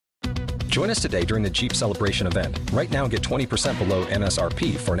Join us today during the Jeep Celebration event. Right now, get 20% below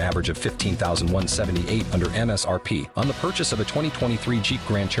MSRP for an average of $15,178 under MSRP on the purchase of a 2023 Jeep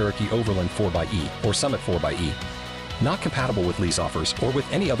Grand Cherokee Overland 4xE or Summit 4xE. Not compatible with lease offers or with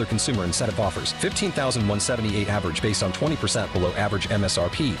any other consumer incentive offers. $15,178 average based on 20% below average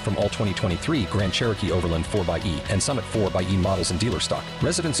MSRP from all 2023 Grand Cherokee Overland 4xE and Summit 4xE models in dealer stock.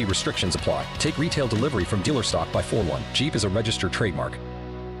 Residency restrictions apply. Take retail delivery from dealer stock by 4/1. Jeep is a registered trademark.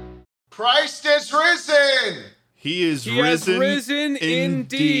 Christ is risen! He is He has risen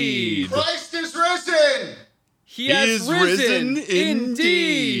indeed. Christ is risen! He has risen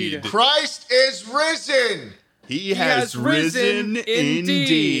indeed. Christ is risen! He has risen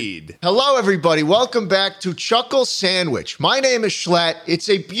indeed. Hello, everybody. Welcome back to Chuckle Sandwich. My name is Schlatt. It's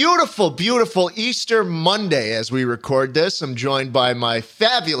a beautiful, beautiful Easter Monday as we record this. I'm joined by my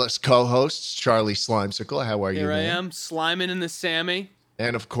fabulous co-hosts, Charlie Slimesicle. How are you, Here I man? am, sliming in the Sammy.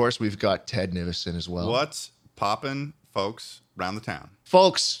 And, of course, we've got Ted Nivison as well. What's poppin', folks, around the town?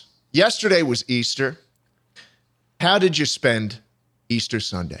 Folks, yesterday was Easter. How did you spend Easter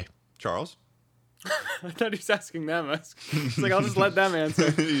Sunday? Charles? I thought he was asking them. It's like, I'll just let them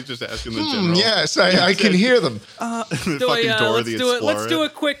answer. He's just asking the general. Yes, I can hear them. Fucking Dora the Explorer. Let's do a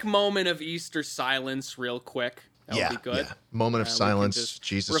quick moment of Easter silence real quick. That would be good. Yeah. Moment of We can silence. just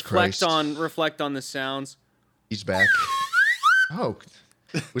Jesus Christ. Reflect on the sounds. He's back. Oh,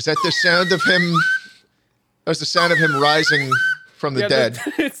 was that the sound of him? That was the sound of him rising from the dead.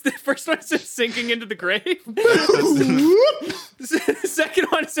 It's the first one is just sinking into the grave. The second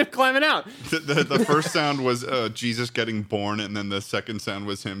one is him climbing out. The first sound was Jesus getting born, and then the second sound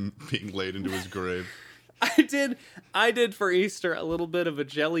was him being laid into his grave. I did for Easter a little bit of a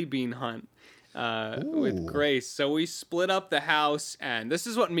jelly bean hunt with Grace. So we split up the house, and this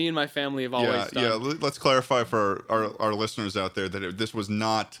is what me and my family have always done. Yeah. Let's clarify for our listeners out there that this was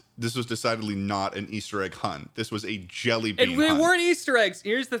decidedly not an Easter egg hunt. This was a jelly bean They hunt. weren't Easter eggs.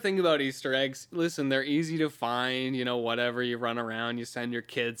 Here's the thing about Easter eggs. Listen, they're easy to find, whatever. You run around, you send your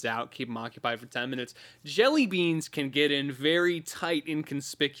kids out, keep them occupied for 10 minutes. Jelly beans can get in very tight,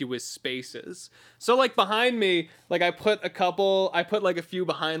 inconspicuous spaces. So, like, behind me, like, I put like a few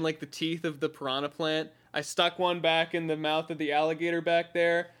behind, like, the teeth of the piranha plant. I stuck one back in the mouth of the alligator back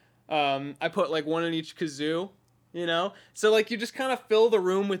there. I put, like, one in each kazoo. So like you just kind of fill the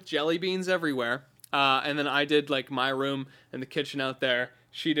room with jelly beans everywhere, and then I did like my room and the kitchen out there.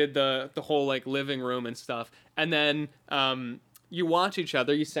 She did the whole like living room and stuff, and then you watch each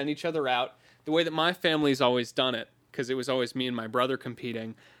other, you send each other out. The way that my family's always done it, because it was always me and my brother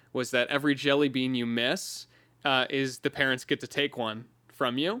competing, was that every jelly bean you miss is the parents get to take one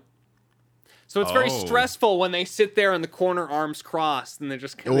from you. So it's very stressful when they sit there in the corner, arms crossed, and they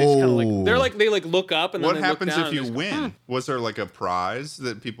just kind of like they look up and what then they happens look down if you win? Was there like a prize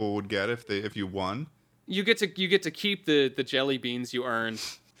that people would get if you won? You get to keep the jelly beans you earned.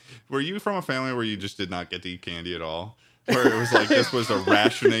 Were you from a family where you just did not get to eat candy at all? Where it was like this was a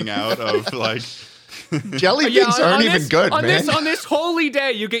rationing out of like jelly beans aren't even good, man. On this holy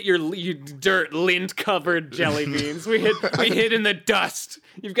day, you get your dirt lint covered jelly beans. We hid in the dust.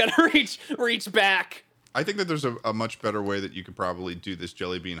 You've got to reach back. I think that there's a much better way that you could probably do this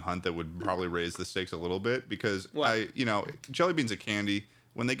jelly bean hunt that would probably raise the stakes a little bit because jelly beans are candy.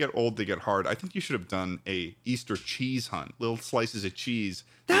 When they get old, they get hard. I think you should have done a Easter cheese hunt. Little slices of cheese.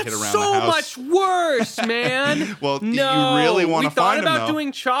 That's hit around so the house. much worse, man. Well, no. you really want to find them, We thought about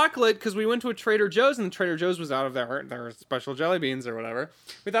doing chocolate because we went to a Trader Joe's and the Trader Joe's was out of their special jelly beans or whatever.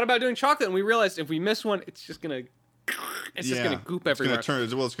 We thought about doing chocolate and we realized if we miss one, it's just gonna goop everywhere.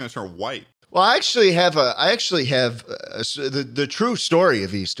 It's gonna turn white. Well, I actually have the true story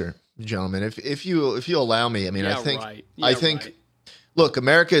of Easter, gentlemen. If you allow me, I mean, Yeah, I think right. Yeah, right. Look,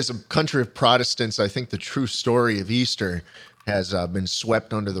 America is a country of Protestants. I think the true story of Easter has been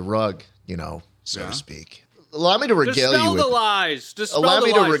swept under the rug, so to speak. Allow me to regale Dispel you. the lies. Dispel Allow the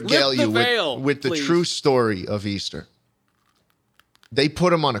me to lies. regale Lift you the veil, with the please. true story of Easter. They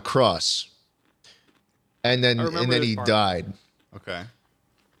put him on a cross, and then he died. Okay,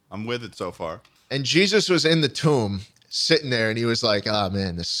 I'm with it so far. And Jesus was in the tomb, sitting there, and he was like, "Ah,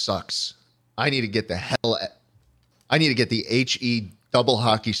 man, this sucks. I need to get the HE double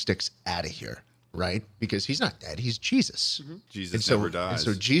hockey sticks out of here." Right? Because he's not dead. He's Jesus. Mm-hmm. Jesus never dies.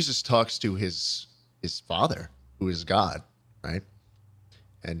 And so Jesus talks to his Father, who is God, right?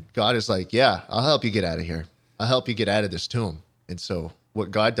 And God is like, yeah, I'll help you get out of here. I'll help you get out of this tomb. And so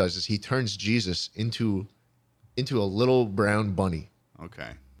what God does is he turns Jesus into a little brown bunny. Okay.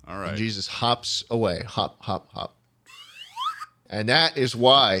 All right. And Jesus hops away. Hop, hop, hop. And that is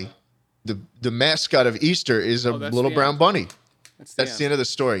why the mascot of Easter is a little brown bunny. That's the end of the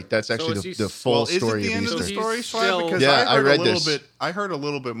story. That's actually the full story of Easter. Is it the end of the story, still- Because Yeah, I read a little this. bit. I heard a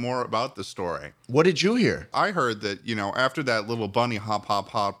little bit more about the story. What did you hear? I heard that, after that little bunny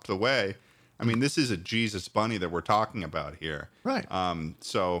hopped away. I mean, this is a Jesus bunny that we're talking about here. Right.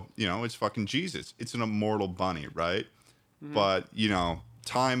 So, it's fucking Jesus. It's an immortal bunny, right? But,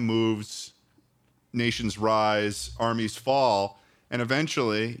 time moves, nations rise, armies fall, and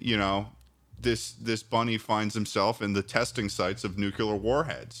eventually, this bunny finds himself in the testing sites of nuclear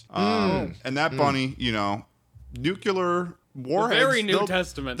warheads. And that bunny, nuclear warheads. The very New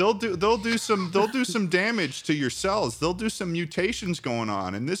Testament. They'll do some damage to your cells. They'll do some mutations going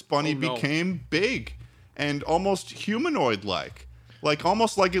on, and this bunny became big and almost humanoid like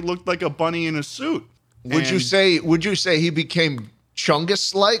almost like it looked like a bunny in a suit. Would you say he became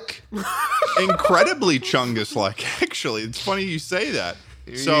Chungus like? Incredibly Chungus like, actually. It's funny you say that.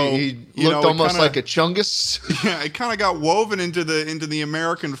 So he looked almost like a Chungus. Yeah, it kind of got woven into the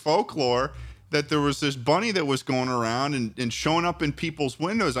American folklore that there was this bunny that was going around and showing up in people's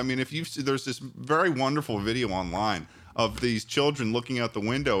windows. I mean, there's this very wonderful video online of these children looking out the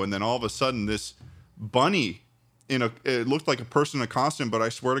window, and then all of a sudden this bunny it looked like a person in a costume, but I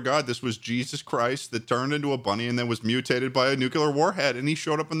swear to God, this was Jesus Christ that turned into a bunny and then was mutated by a nuclear warhead, and he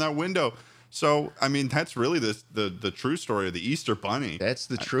showed up in that window. So, I mean, that's really the true story of the Easter bunny. That's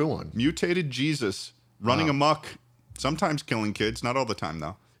the true one. Mutated Jesus running amok, sometimes killing kids, not all the time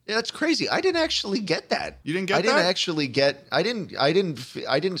though. Yeah, that's crazy. I didn't actually get that. You didn't get I that? didn't actually get. I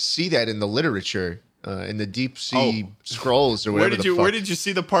didn't see that in the literature, in the deep sea scrolls or whatever. Where did you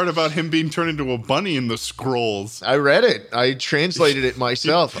see the part about him being turned into a bunny in the scrolls? I read it. I translated it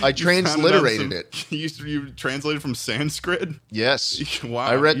myself. I transliterated it. You translated from Sanskrit? Yes. Wow.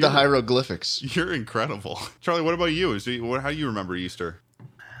 I read the hieroglyphics. You're incredible, Charlie. What about you? How do you remember Easter?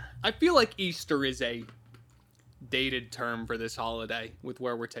 I feel like Easter is a dated term for this holiday with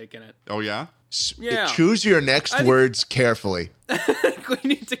where we're taking it. Oh yeah. Yeah. Choose your next words carefully. We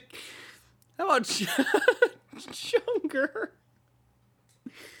need to. How about Chunger?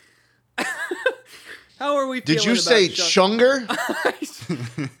 How are we feeling? Did you say Chunger?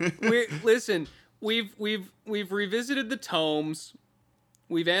 Listen, we've revisited the tomes,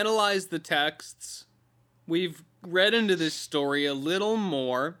 we've analyzed the texts, we've read into this story a little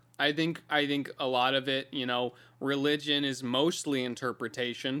more. I think a lot of it, religion is mostly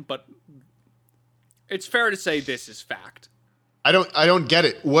interpretation, but it's fair to say this is fact. I don't get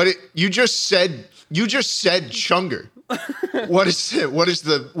it. You just said Chunger. What's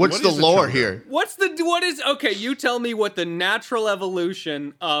the lore here? Okay, you tell me what the natural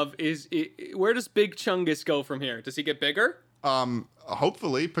evolution of is. Where does Big Chungus go from here? Does he get bigger?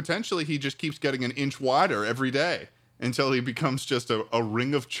 Hopefully, potentially, he just keeps getting an inch wider every day until he becomes just a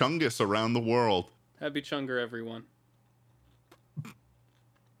ring of Chungus around the world. Happy Chunger, everyone.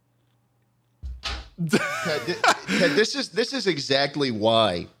 Ted, this is exactly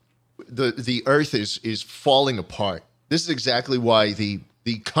why the Earth is falling apart. This is exactly why the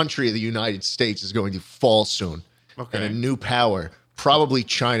country of the United States is going to fall soon. Okay. And a new power, probably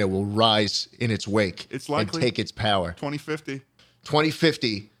China, will rise in its wake. It's likely. And take its power. 2050.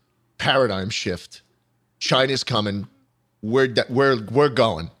 2050, paradigm shift. China's coming. We're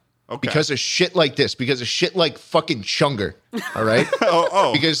going. Okay. Because of shit like this. Because of shit like fucking Chunger. All right.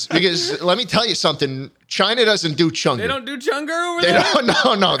 Oh. Because let me tell you something. China doesn't do Chunger. They don't do Chunger over They there?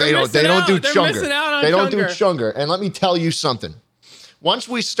 don't. No, they don't. They don't do They're Chunger. missing out on They don't do Chunger. Chunger. And let me tell you something. Once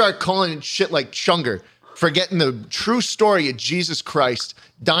we start calling it shit like Chunger, forgetting the true story of Jesus Christ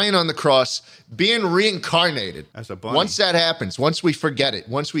dying on the cross, being reincarnated. As a bunny. Once that happens, once we forget it,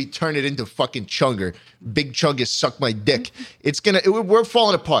 once we turn it into fucking Chunger, Big Chungus suck my dick, we're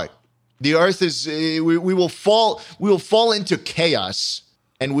falling apart. The earth is we will fall into chaos,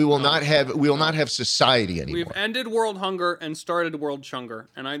 and we will not have society anymore. We've ended world hunger and started world Chunger,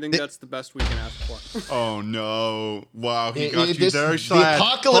 and I think that's the best we can ask for. Oh no! Wow, he got you This- there, the Schlatt.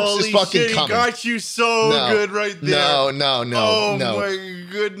 apocalypse Holy is fucking shit, he coming. got you so good right there. No. Oh no. my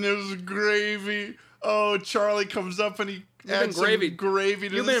goodness, gravy! Oh, Charlie comes up and he adds some gravy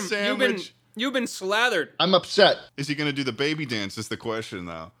to the sandwich. You've been slathered. I'm upset. Is he going to do the baby dance? Is the question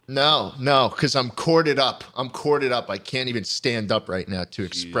though? No, because I'm corded up. I can't even stand up right now to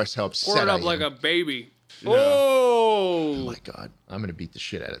express how upset Poured I up am. like a baby. Yeah. Oh Oh my God, I'm gonna beat the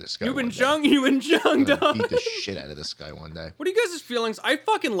shit out of this guy. You've been one day. jung. You've been I'm junged gonna beat up. the shit out of this guy one day. What are you guys' feelings? I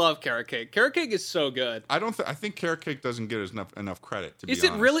fucking love carrot cake. Carrot cake is so good. I don't. I think carrot cake doesn't get enough credit. To be Is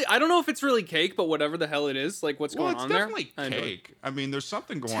it honest. really? I don't know if it's really cake, but whatever the hell it is, like what's Well, going it's on there. definitely I enjoy it. cake. I mean, there's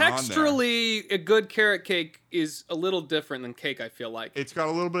something going on there. Texturally, a good carrot cake is a little different than cake. I feel like It's got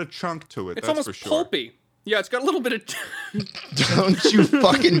a little bit of chunk to it. it's that's almost for sure. pulpy. Yeah, it's got a little bit of. Don't you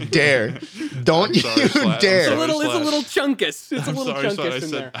fucking dare! Don't I'm sorry, you Slash. I'm dare! sorry. It's a little chunkus. It's a I'm little sorry, chunkus in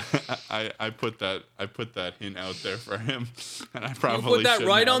son. there. I put that hint out there for him, and I You probably put that shouldn't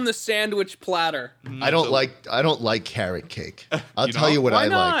right have. on the sandwich platter. I don't like carrot cake. I'll You tell know? you what Why I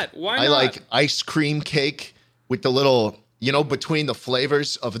not? like. Why I not? like ice cream cake with the little, between the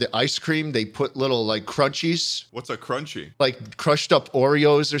flavors of the ice cream, they put little like crunchies, What's a crunchy? like crushed up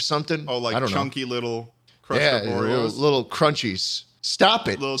Oreos or something. Oh, like I don't chunky little know. crushed Yeah, up Oreos. little crunchies. Stop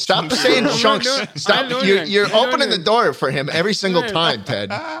it! Little Stop chunky saying little- chunks. I'm not doing- Stop! I'm not doing You're, it. you're I'm not opening doing the it. door for him every single time,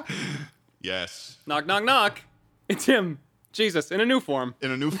 Ted. Yes, Knock, knock, knock. It's him. Jesus, in a new form.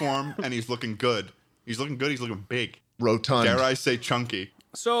 in a new form, and he's looking good. He's looking good. He's looking big. Rotund. Dare I say chunky?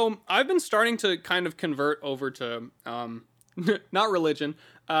 So I've been starting to kind of convert over to not religion,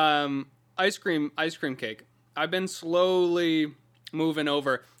 ice cream cake. I've been slowly moving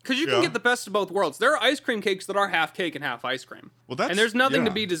over because you can Yeah. get the best of both worlds. There are ice cream cakes that are half cake and half ice cream. Well, that's and there's nothing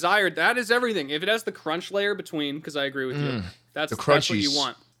to yeah. be desired. That is everything. If it has the crunch layer between, because I agree with you, that's what you crunchies.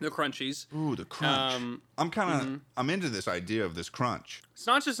 want. The crunchies. Ooh, the crunch. I'm kind of I'm into this idea of this crunch. It's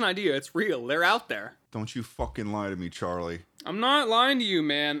not just an idea. It's real. They're out there. Don't you fucking lie to me, Charlie. I'm not lying to you,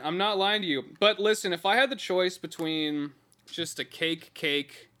 man. I'm not lying to you. But listen, if I had the choice between just a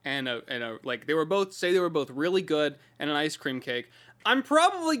cake and a like they were both really good and an ice cream cake, I'm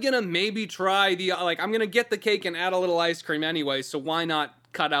probably gonna maybe try I'm gonna get the cake and add a little ice cream anyway. So why not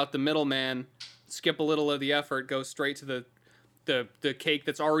cut out the middleman, skip a little of the effort, go straight to the cake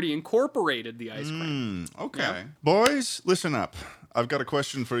that's already incorporated the ice cream. Okay. Boys, listen up. I've got a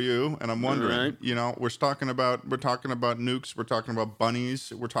question for you, and I'm wondering, right. we're talking about nukes, we're talking about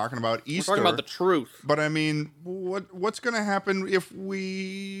bunnies, we're talking about We're Easter. talking about the truth. But I mean, what's going to happen if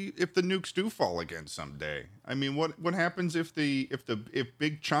the nukes do fall again someday? I mean, what happens if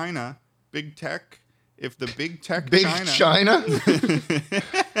big China, big tech, if the big tech Big China,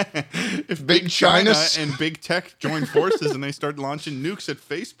 if Big China China's- and big tech join forces and they start launching nukes at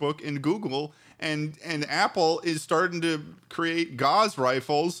Facebook and Google and Apple is starting to create Gauss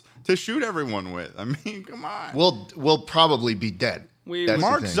rifles to shoot everyone with. I mean, come on. We'll probably be dead. We- That's the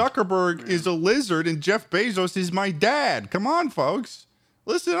Mark thing. Zuckerberg is a lizard and Jeff Bezos is my dad. Come on, folks.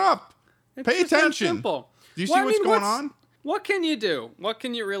 Listen up. Pay It's that attention. simple. Do you see Well, I what's mean, going on? What can you do? What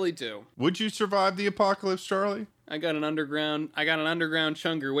can you really do? Would you survive the apocalypse, Charlie? I got an underground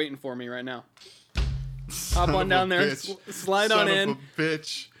chunker waiting for me right now. Hop on Son down of a there, bitch. slide Son on of in. a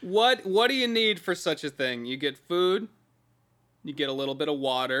bitch. What do you need for such a thing? You get food, you get a little bit of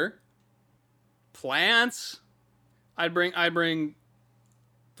water, plants. I bring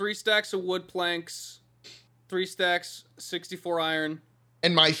 3 stacks of wood planks, 3 stacks, 64 iron,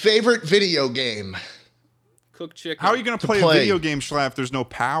 And my favorite video game, cooked chicken. How are you going to play a play. video game, Schlaff? If there's no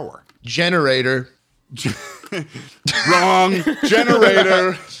power. generator, Wrong.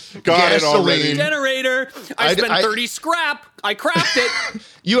 Generator. Got it Gasoline. already. generator? I spent 30 scrap. I cracked it.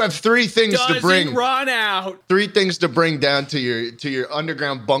 you have 3 things to Doesn't bring. run out. 3 things to bring down to your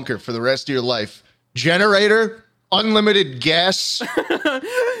underground bunker for the rest of your life. Generator, unlimited gas,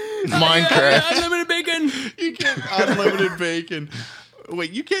 Minecraft. Unlimited bacon. You can't unlimited bacon.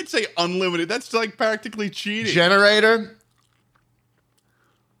 Wait, you can't say unlimited. That's like practically cheating. Generator,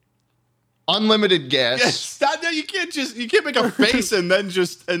 unlimited gas. Yes, stop. No, you can't make a face and then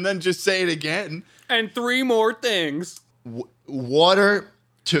just say it again. And 3 more things. Water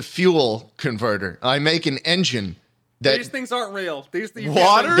to fuel converter. I make an engine These that things aren't real. These you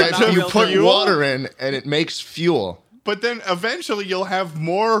Water can't- that not to you real put things. fuel? water in and it makes fuel. But then eventually you'll have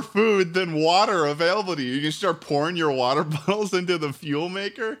more food than water available to you. You can start pouring your water bottles into the fuel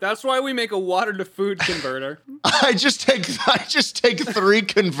maker. That's why we make a water to food converter. I just take 3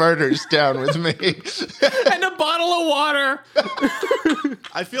 converters down with me. And a bottle of water.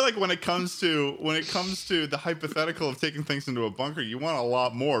 I feel like when it comes to the hypothetical of taking things into a bunker, you want a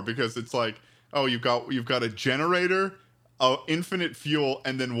lot more because it's like, oh, you've got a generator, infinite fuel,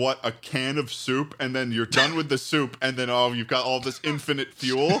 and then what? A can of soup, and then you're done with the soup, and then you've got all this infinite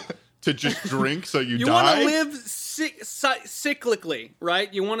fuel to just drink, so you Want die. to live cyclically,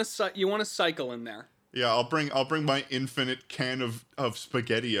 right? You want to cycle in there. Yeah, I'll bring my infinite can of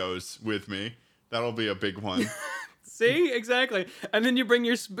SpaghettiOs with me. That'll be a big one. See, exactly. And then you bring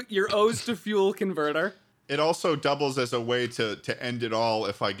your O's to fuel converter. It also doubles as a way to end it all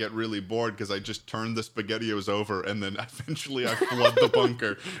if I get really bored because I just turn the SpaghettiOs over and then eventually I flood the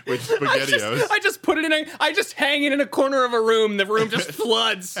bunker with SpaghettiOs. I just put it in. I just hang it in a corner of a room. The room just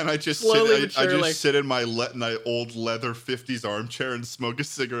floods. And I just slowly sit. but I surely. just sit in my old leather '50s armchair and smoke a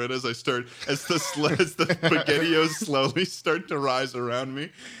cigarette as the SpaghettiOs slowly start to rise around me.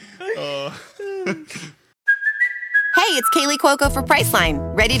 Hey, it's Kaylee Cuoco for Priceline.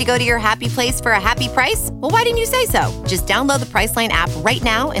 Ready to go to your happy place for a happy price? Well, why didn't you say so? Just download the Priceline app right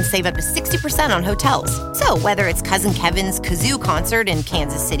now and save up to 60% on hotels. So whether it's Cousin Kevin's Kazoo Concert in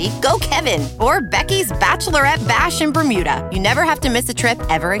Kansas City, go Kevin, or Becky's Bachelorette Bash in Bermuda, you never have to miss a trip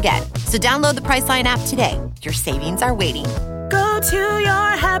ever again. So download the Priceline app today. Your savings are waiting. Go to your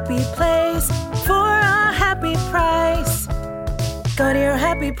happy place for a happy price. Go to your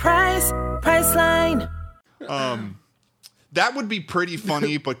happy price, Priceline. That would be pretty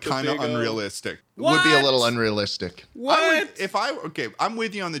funny, but kind of unrealistic. Would be a little unrealistic. What? I'm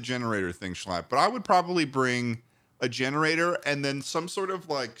with you on the generator thing, Schlapp, but I would probably bring a generator and then some sort of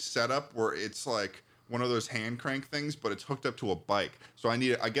like setup where it's like one of those hand crank things, but it's hooked up to a bike. So I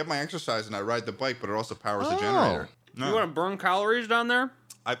get my exercise and I ride the bike, but it also powers the generator. No. You want to burn calories down there?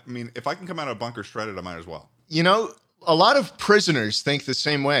 I mean, if I can come out of a bunker shredded, I might as well. You know, a lot of prisoners think the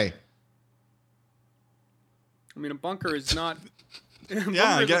same way. I mean, a bunker is not.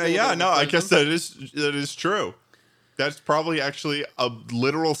 I guess that is true. That's probably actually a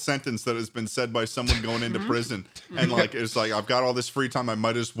literal sentence that has been said by someone going into prison, and like it's like I've got all this free time, I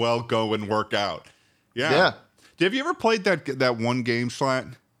might as well go and work out. Yeah. Have you ever played that one game,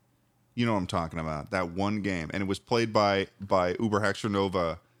 Schlatt? You know what I'm talking about. That one game, and it was played by Uber Hexer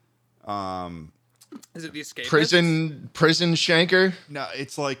Nova. Is it the escape? Prison Shanker? No,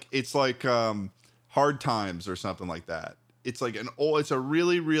 it's like Hard Times or something like that. It's like it's a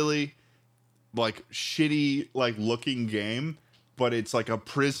really, really like shitty like looking game, but it's like a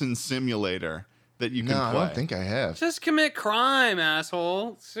prison simulator that you can play. I don't think I have. Just commit crime,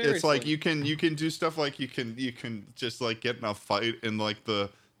 asshole. Seriously. It's like you can do stuff like you can just like get in a fight in like the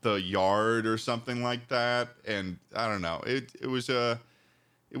yard or something like that, and I don't know. It was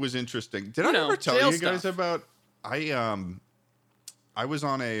interesting. Did I ever tell you guys about I was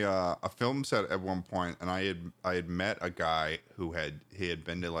on a film set at one point, and I had met a guy who had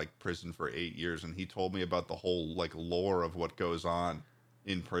been to like prison for 8 years, and he told me about the whole like lore of what goes on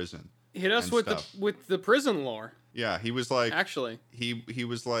in prison. Hit us with the prison lore. Yeah, he was like actually he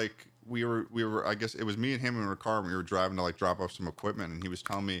was like we were I guess it was me and him in a car, and we were driving to like drop off some equipment, and he was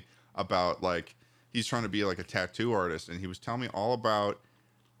telling me about like he's trying to be like a tattoo artist, and he was telling me all about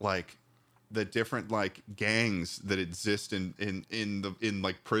like the different like gangs that exist in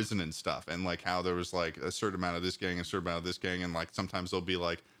like prison and stuff, and like how there was like a certain amount of this gang and a certain amount of this gang, and like sometimes there'll be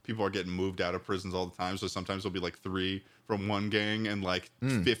like people are getting moved out of prisons all the time, so sometimes there'll be like 3 from one gang and like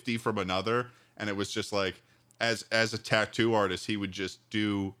 50 from another, and it was just like as a tattoo artist he would just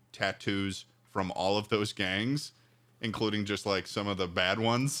do tattoos from all of those gangs, including just like some of the bad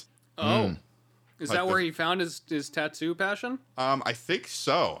ones. Is like that where he found his tattoo passion? I think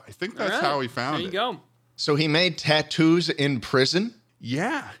so. I think that's how he found it. There you go. So he made tattoos in prison?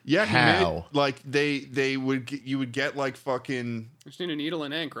 Yeah. How? You would get like fucking. You just need a needle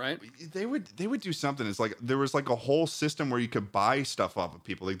and ink, right? They would do something. It's like there was like a whole system where you could buy stuff off of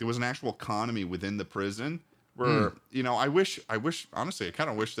people. Like there was an actual economy within the prison where I wish honestly I kind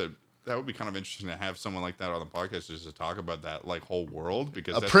of wish that would be kind of interesting to have someone like that on the podcast just to talk about that like whole world,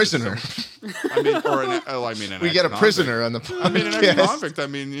 because a prisoner. We get a prisoner on the podcast. I mean, an ex-convict. I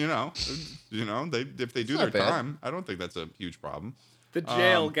mean, if they do their time, I don't think that's a huge problem. The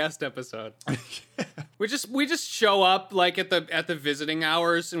jail guest episode. We just show up like at the visiting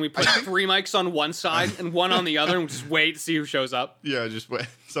hours, and we put 3 mics on one side and one on the other, and we just wait to see who shows up. Yeah, just wait.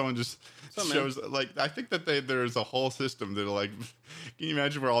 Someone just shows like I think that there's a whole system that like can you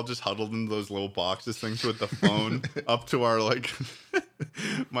imagine we're all just huddled in those little boxes things with the phone up to our like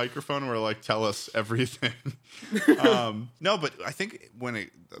microphone where like tell us everything. No, but I think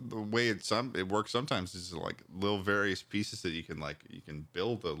the way it works sometimes is like little various pieces that you can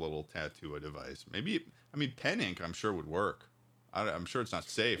build a little tattoo device. Maybe pen ink I'm sure would work. I'm sure it's not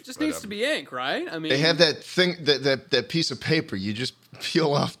safe. It just needs to be ink, right? I mean, they have that thing that piece of paper. You just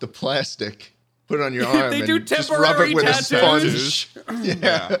peel off the plastic, put it on your arm, they do and just rub it with tattoos. A sponge.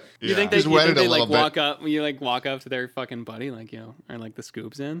 Yeah. You think they like walk up? You like walk up to their fucking buddy, like or like the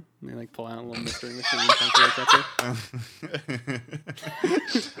scoops in, and they like pull out a little mystery machine.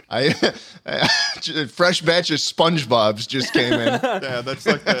 Fresh batch of SpongeBob's just came in. Yeah, that's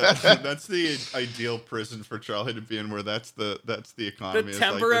like that's the ideal prison for Charlie to be in, where that's the economy. The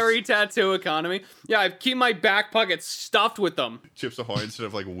temporary tattoo economy. Yeah, I keep my back pocket stuffed with them. Chips Ahoy instead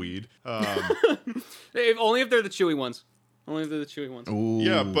of like weed. Only if they're the chewy ones. Only if they're the chewy ones. Ooh,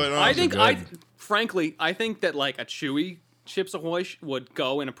 yeah, but I think I think that like a chewy Chips Ahoy would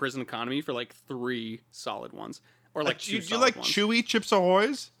go in a prison economy for like 3 solid ones. or like two you solid like ones. chewy Chips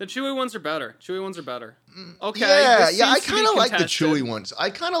Ahoy's? The chewy ones are better. Okay. Yeah, this I seems to be kind of like the contested.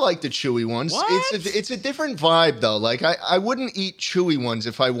 chewy ones. What? It's a different vibe though. Like I wouldn't eat chewy ones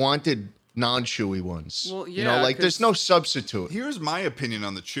if I wanted non-chewy ones. Well, you know, yeah, like there's 'cause- no substitute. Here's my opinion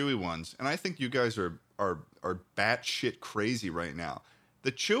on the chewy ones, and I think you guys are batshit crazy right now.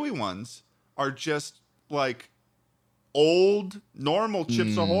 The chewy ones are just like old normal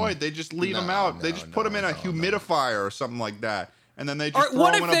Chips Ahoy. They just leave them out. They just put them in a humidifier or something like that, and then they just Or throw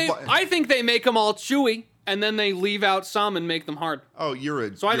what them if in they? a. I think they make them all chewy, and then they leave out some and make them hard. Oh, you're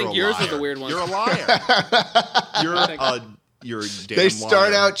a. So I you're think a yours are liar. the weird ones. You're a liar. You're a damn They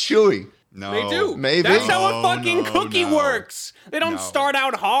start liar. out chewy. No, They do. Maybe. That's how a No, fucking no, cookie no. works. They don't No. start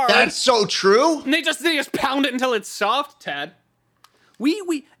out hard. That's so true. And they just pound it until it's soft, Tad.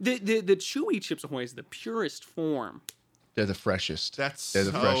 The chewy Chips Ahoy is the purest form. They're the freshest. They're the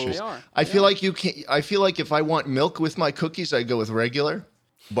so- freshest. They are. I feel like you can. I feel like if I want milk with my cookies, I go with regular.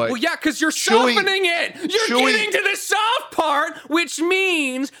 But Well, yeah, because you're chewy- softening it. You're chewy- getting to the soft part, which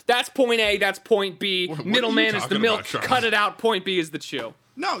means that's point A, that's point B. What are Middleman you is the talking milk. about, Charlie? Cut it out. Point B is the chew.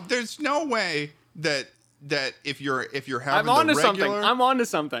 No, there's no way that if you're I'm having onto the something. regular, I'm onto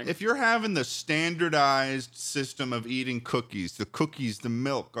something. if you're having the standardized system of eating cookies, the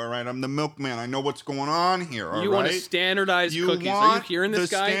milk, all right? I'm the milkman. I know what's going on here, all right? You want to standardize You cookies. Are you want hearing this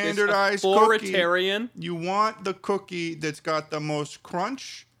the guy? This standardized authoritarian. cookie. You want the cookie that's got the most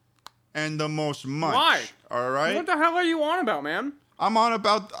crunch and the most munch. Why? All right? What the hell are you on about, man? I'm on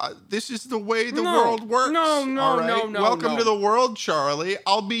about this is the way the No. world works. No, all right? no. Welcome to the world, Charlie.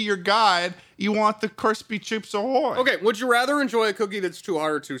 I'll be your guide. You want the crispy Chips Ahoy? Okay, would you rather enjoy a cookie that's too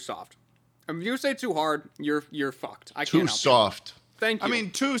hard or too soft? If you say too hard, you're fucked. I too can't help you. soft. Thank you. I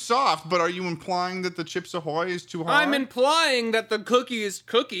mean, too soft, but are you implying that the Chips Ahoy is too hard? I'm implying that the cookie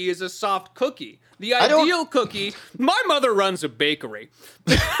is a soft cookie. The I don't- ideal cookie. My mother runs a bakery.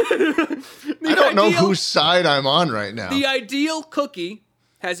 I don't know whose side I'm on right now. The ideal cookie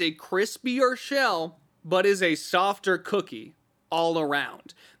has a crispier shell, but is a softer cookie all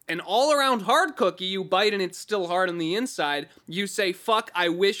around. An all-around hard cookie, you bite and it's still hard on the inside. You say, "Fuck! I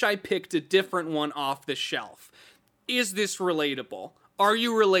wish I picked a different one off the shelf." Is this relatable? Are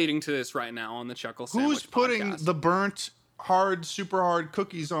you relating to this right now on the Chuckle Sandwich Who's putting podcast? the burnt, hard, super hard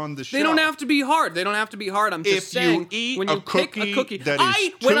cookies on the shelf? They don't have to be hard. They don't have to be hard. I'm just If saying. you eat when a, you pick cookie a cookie that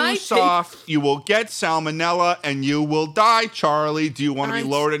is when too I take soft, you will get salmonella and you will die, Charlie. Do you want to be I-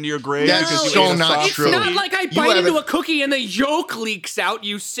 lowered into your grave? That's because you so ate a not soft It's true. cookie? not like I You bite into haven't- a cookie and the yolk leaks out,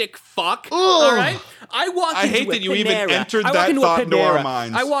 you sick fuck. Ooh. All right? I walk I into hate a that you even Panera. entered I walk that into thought a into our Panera.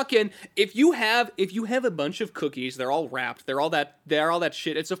 minds. I walk in, if you have a bunch of cookies, they're all wrapped, they're all that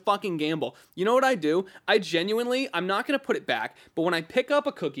shit. It's a fucking gamble. You know what I do? I'm not going to put it back, but when I pick up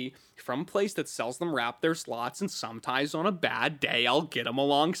a cookie from a place that sells them wrapped, there's lots, and sometimes on a bad day, I'll get them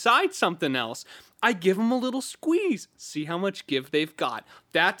alongside something else. I give them a little squeeze, see how much give they've got.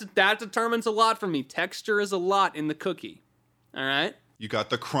 That determines a lot for me. Texture is a lot in the cookie. All right? You got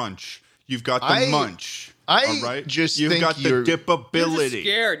the crunch. You've got the I- munch. I all right? just You've think got the you're- You're just dippability.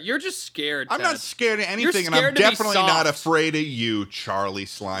 scared. You're just scared. I'm not Ted. scared of anything, and I'm scared to be definitely not soft. afraid of you, Charlie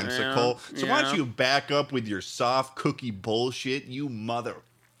Slimesicle. So why yeah. don't you back up with your soft cookie bullshit, you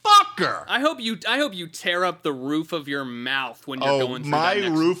motherfucker? I hope you tear up the roof of your mouth when you're Oh, going through my that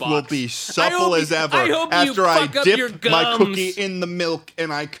next will box. be I supple hope as you- ever I hope you after I fuck up your dip my gums. cookie in the milk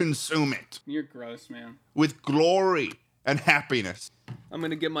and I consume it You're gross, man. with glory and happiness. I'm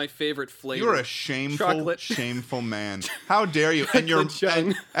gonna get my favorite flavor. You're a shameful, Chocolate. shameful man. How dare you? And you're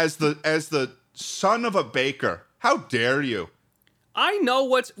Chocolate chunk. as the son of a baker. How dare you? I know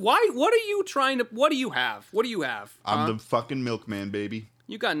what are you trying to? What do you have? What do you have? I'm huh? the fucking milkman, baby.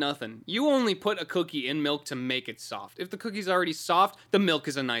 You got nothing. You only put a cookie in milk to make it soft. If the cookie's already soft, the milk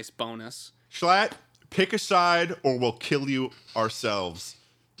is a nice bonus. Schlatt, pick a side or we'll kill you ourselves.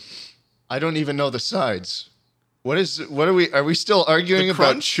 I don't even know the sides. What are we still arguing The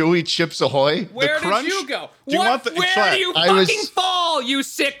about crunch? chewy Chips Ahoy? Where crunch? did you go? Do you want the- Where Schlatt, do you I was- fucking fall, you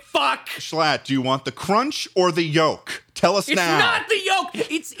sick fuck? Schlatt, do you want the crunch or the yolk? Tell us It's now. not the yolk.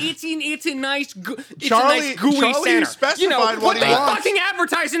 It's a nice Charlie- nice gooey Charlie center. specified You know what he they wants. fucking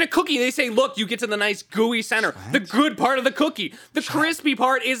advertise in a cookie. They say, look, you get to the nice gooey center, the good part of the cookie. The crispy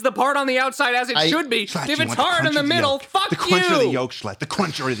part is the part on the outside, as it should be. Schlatt, If you it's want the hard in crunch the or middle, yolk? fuck the you. crunch or the yolk, Schlatt? The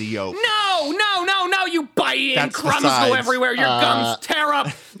crunch or the yolk? No. You bite in, That's the crumbs go sides. everywhere, your gums tear up.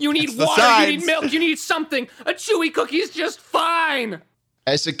 You need That's the water, you need sides. milk, you need something. A chewy cookie is just fine.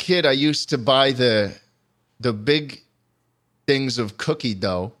 As a kid, I used to buy the big things of cookie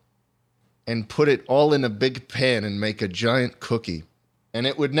dough and put it all in a big pan and make a giant cookie. And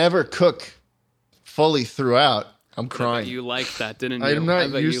it would never cook fully throughout. I'm I bet crying. you liked that, didn't you? I'm not I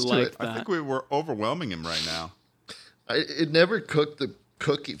bet used you to it. liked that. I think we were overwhelming him right now. It never cooked the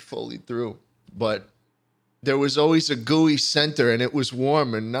cookie fully through, but there was always a gooey center, and it was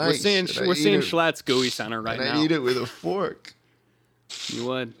warm and nice. We're seeing Schlatt's gooey center right and now. I eat it with a fork, You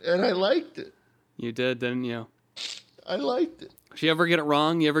would. and I liked it. You did, didn't you? I liked it. Did you ever get it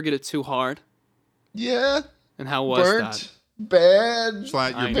wrong? You ever get it too hard? Yeah, And how was burnt, that? bad.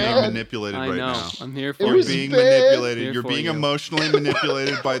 Slat, you're I being know. manipulated I right know. now. I'm here It for You're was you. being bad. manipulated. Here You're for being you. emotionally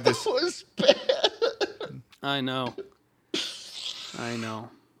manipulated by this. It was bad. I know. I know.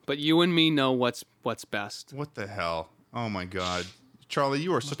 But you and me know what's best. What the hell? Oh my God, Charlie,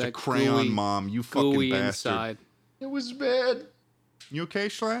 you are such a That crayon gooey- mom. You fucking Gooey bastard. inside. It was bad. You okay,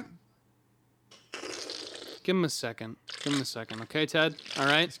 Schlatt? Give him a second. Okay, Ted? All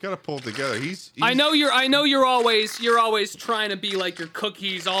right? He's got to pull it together. He's I know you're always trying to be like your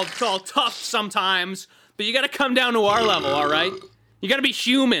cookies, all tough sometimes, but you got to come down to our level, all right? You got to be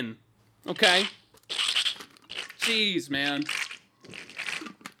human, okay? Jeez, man.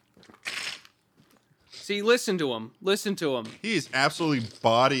 See, listen to him. He is absolutely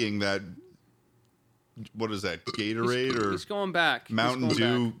bodying that. What is that? Gatorade or He's going back. He's Mountain going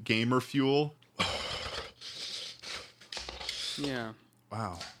Dew back. gamer fuel? Yeah.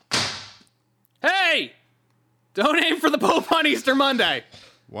 Wow. Hey! Don't aim for the Pope on Easter Monday.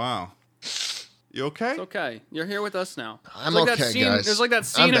 Wow. You okay? It's okay. You're here with us now. I'm It's like okay, that scene, guys. There's like that I'm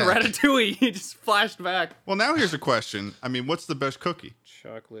scene in back. Ratatouille. He just flashed back. Well, now here's a question. I mean, what's the best cookie?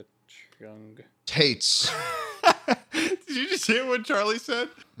 Chocolate chung. Tate's. Did you just hear what Charlie said?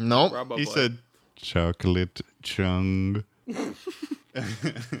 Nope. He said chocolate chung.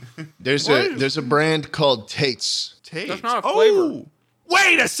 There's a brand called Tate's. Tate's. That's not a flavor. Oh,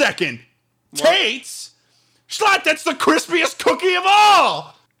 wait a second. Tate's? Schlatt, that's the crispiest cookie of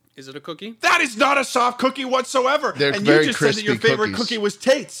all. Is it a cookie? That is not a soft cookie whatsoever. They're and very you just said that your crispy favorite cookies. cookie was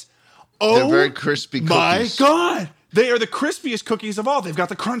Tate's. Oh, They're very crispy my cookies. God. They are the crispiest cookies of all. They've got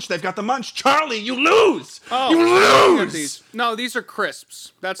the crunch. They've got the munch. Charlie, you lose. Oh, you look at lose. these. No, these are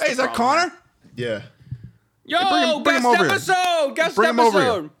crisps. That's Hey, the is that problem. Connor? Yeah. Yo, bring him guest over here. episode. Guest Bring him episode.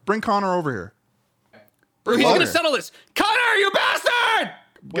 over here. Bring Connor over here. He's Connor. gonna settle this. Connor, you bastard!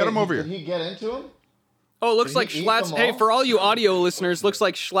 Get him over Did here. he get into him? Oh, it looks Did like he eat Schlatt's. them Hey, all? for all you audio listeners, looks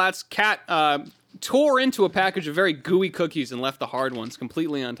like Schlatt's cat tore into a package of very gooey cookies and left the hard ones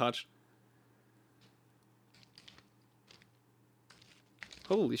completely untouched.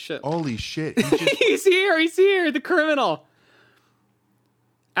 Holy shit. Holy shit. He just, He's here, the criminal.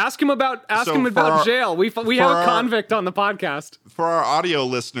 Ask him about So for our- jail. We have a our- convict on the podcast. for our audio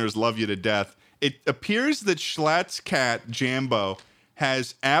listeners, love you to death. It appears that Schlatt's cat, Jambo,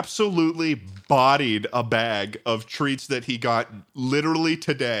 has absolutely bodied a bag of treats that he got literally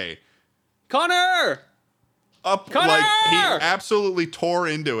today. Connor! Connor! Like, he absolutely tore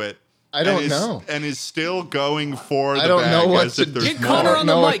into it. I don't and is, know. And is still going for the I don't bag know what as to if there's do. Get more. Connor don't on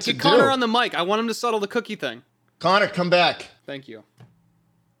the know what mic. to Get Connor do. on the mic. I want him to settle the cookie thing. Connor, come back. Thank you.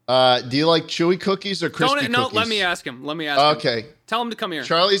 Do you like chewy cookies or crispy No, cookies? let me ask him. Him. Okay. Tell him to come here.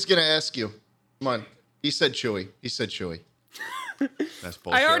 Charlie's gonna ask you. Come on. He said chewy. That's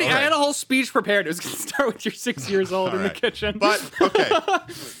bullshit. I All right. had a whole speech prepared. It was going to start with you're 6 years old in the right. kitchen. But, okay.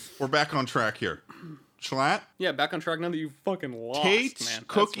 We're back on track here. Schlatt, yeah, back on track now that you fucking lost, Tate's man. That's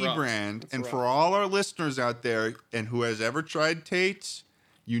cookie rough. brand, That's and rough. for all our listeners out there and who has ever tried Tate's,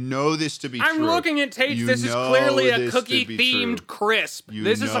 you know this to be I'm true. looking at Tate's. You This is know clearly a this to cookie be themed true. crisp. You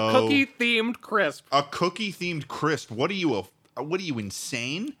This is a know- cookie themed crisp. A cookie themed crisp. What are you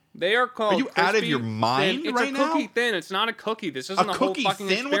insane? They are called. Are you out of crispy your mind thin. right It's a cookie now? thin. It's not a cookie. This isn't A a whole cookie fucking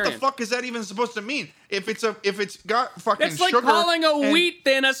thin? experience. What the fuck is that even supposed to mean? If it's got fucking It's like sugar calling a and- wheat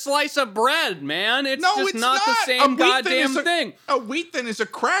thin a slice of bread, man. It's No, just it's not the A same wheat thin goddamn is a- thing. A wheat thin is a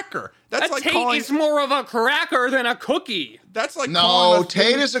cracker. That's A like Tate calling. is more of a cracker than a cookie. That's like No, calling a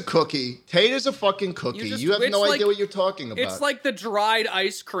Tate thing- is a cookie. Tate is a fucking cookie. just- You have it's no like- idea what you're talking about. It's like the dried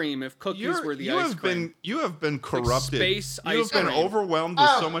ice cream if cookies were the you ice have cream. you have been corrupted. space you have ice been cream. overwhelmed with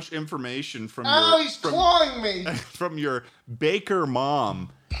Ow. so much information from oh, your he's clawing me. from your baker mom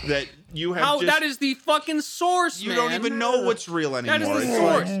that you have How just that is the fucking source, you man. don't even know what's real anymore. That is the It's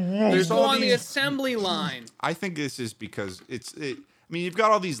source. like, there's Go all on the these. assembly line. I think this is because I mean, you've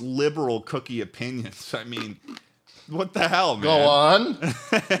got all these liberal cookie opinions. I mean, what the hell, man? Go on.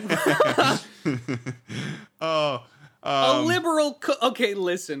 A liberal okay,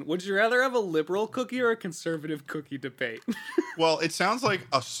 listen. Would you rather have a liberal cookie or a conservative cookie debate? Well, it sounds like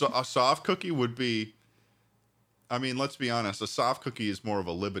a soft cookie would be. I mean, let's be honest. A soft cookie is more of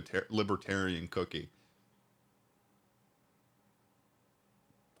a libertarian cookie.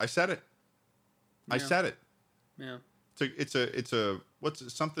 I said it. I Yeah. said it. Yeah. It's a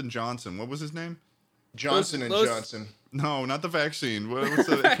what's something Johnson? What was his name? Johnson and Those- Johnson. No, not the vaccine. What's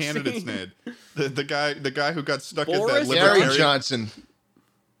the candidate's name? The guy who got stuck Boris? at that Gary libertarian. Johnson.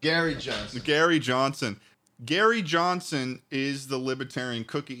 Gary Johnson. Gary Johnson. Gary Johnson is the libertarian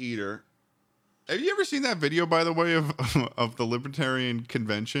cookie eater. Have you ever seen that video, by the way, of the Libertarian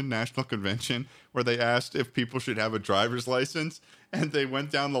Convention, National Convention, where they asked if people should have a driver's license, and they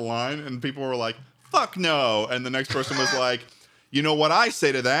went down the line, and people were like, "Fuck no," and the next person was like, "You know what I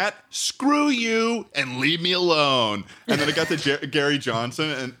say to that? Screw you and leave me alone." And then it got to Gary Johnson,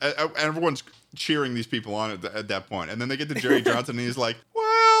 and everyone's cheering these people on at that point. And then they get to Jerry Johnson, and he's like,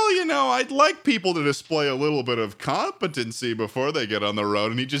 "Well, you know, I'd like people to display a little bit of competency before they get on the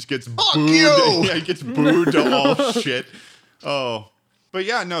road." And he just gets booed. you! Yeah, he gets booed to all shit. Oh. But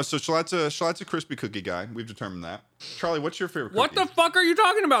yeah, no, so Shalat's a crispy cookie guy. We've determined that. Charlie, what's your favorite cookie? What the fuck are you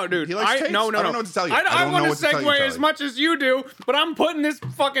talking about, dude? He likes Tate's. No. I don't know what to tell you. I I don't want know to what to tell you, segue as Charlie. much as you do, but I'm putting this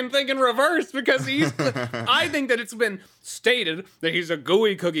fucking thing in reverse because I think that it's been stated that he's a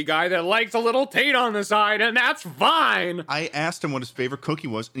gooey cookie guy that likes a little Tate on the side, and that's fine. I asked him what his favorite cookie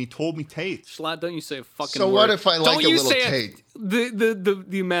was, and he told me Tate's. Schlatt, don't you say a fucking So word. what if I like Don't a you little say it. Tate?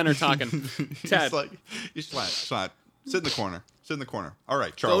 The men are talking. Ted, You Schlatt. Sit in the corner. Sit in the corner. All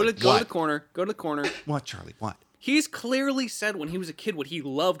right, Charlie. go to the corner. Go to the corner. What, Charlie? What? He's clearly said when he was a kid what he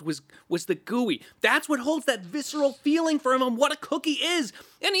loved was the gooey. That's what holds that visceral feeling for him on what a cookie is.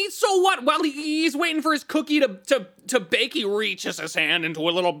 And he's so what? While he's waiting for his cookie to bake, he reaches his hand into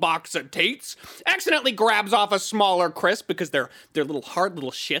a little box of Tate's, accidentally grabs off a smaller crisp because they're little hard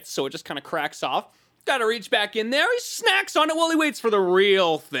little shits, so it just kind of cracks off. Gotta reach back in there. He snacks on it while he waits for the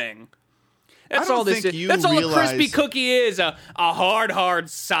real thing. That's don't all this think is. you That's all a crispy realize- cookie is. A hard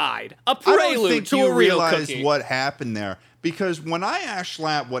side. A I don't prelude think to you a real realize cookie. what happened there. Because when I asked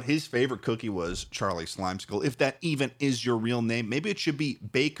Schlatt what his favorite cookie was, Charlie Slimeskull, if that even is your real name, maybe it should be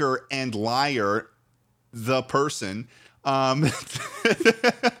Baker and Liar, the person.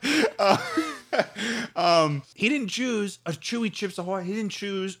 He didn't choose a Chewy Chips Ahoy. He didn't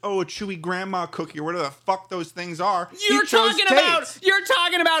choose a Chewy Grandma cookie or whatever the fuck those things are. You're He chose Tate's. you're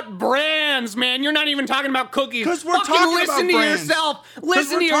talking about brands, man. You're not even talking about cookies. 'Cause we're Fucking talking listen about to brands. yourself. 'Cause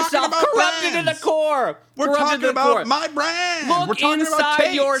Listen we're to talking yourself. about Corrupted to the brands. core. We're Corrupted talking to the about core. my brand. Look We're talking about inside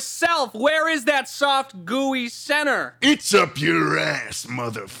Tate's. yourself. Where is that soft, gooey center? It's up your ass,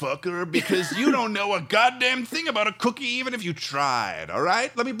 motherfucker, because you don't know a goddamn thing about a cookie, even if you tried, all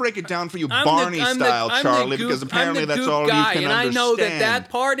right? Let me break it down for you Barney-style, Charlie, because apparently that's all you can and I understand. know that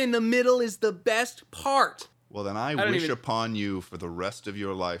part in the middle is the best part. Well, then I don't wish even- upon you for the rest of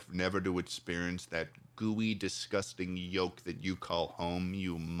your life never to experience that gooey, disgusting yolk that you call home,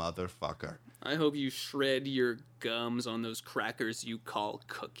 you motherfucker. I hope you shred your gums on those crackers you call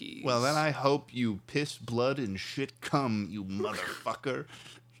cookies. Well, then I hope you piss blood and shit cum, you motherfucker.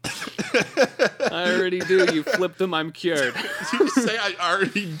 I already do. You flipped them. I'm cured. Did you say I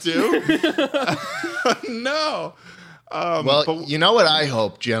already do? No. Well, but- you know what I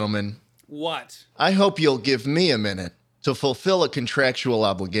hope, gentlemen? What? I hope you'll give me a minute to fulfill a contractual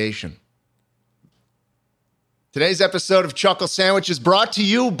obligation. Today's episode of Chuckle Sandwich is brought to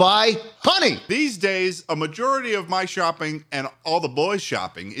you by Honey. These days, a majority of my shopping and all the boys'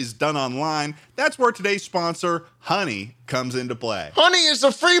 shopping is done online. That's where today's sponsor, Honey, comes into play. Honey is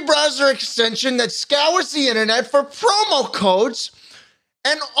a free browser extension that scours the internet for promo codes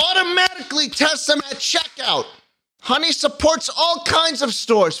and automatically tests them at checkout. Honey supports all kinds of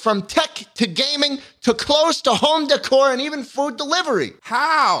stores, from tech to gaming to clothes to home decor and even food delivery.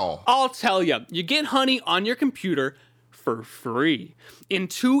 How? I'll tell you. You get Honey on your computer for free in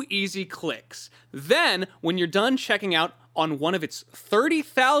 2 easy clicks. Then, when you're done checking out on one of its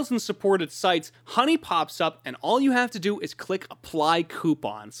 30,000 supported sites, Honey pops up, and all you have to do is click Apply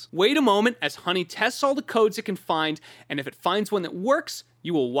Coupons. Wait a moment as Honey tests all the codes it can find, and if it finds one that works,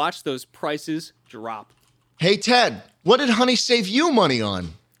 you will watch those prices drop. Hey, Ted, what did Honey save you money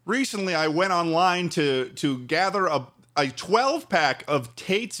on? Recently, I went online to gather a 12-pack of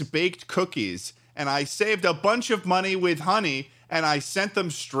Tate's baked cookies, and I saved a bunch of money with Honey, and I sent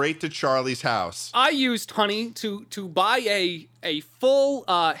them straight to Charlie's house. I used Honey to buy a full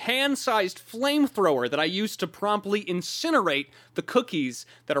hand-sized flamethrower that I used to promptly incinerate the cookies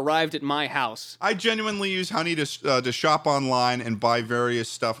that arrived at my house. I genuinely use Honey to shop online and buy various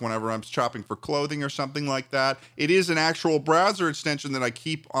stuff whenever I'm shopping for clothing or something like that. It is an actual browser extension that I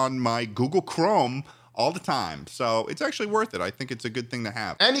keep on my Google Chrome all the time. So it's actually worth it. I think it's a good thing to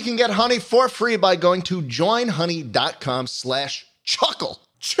have. And you can get Honey for free by going to joinhoney.com/chuckle.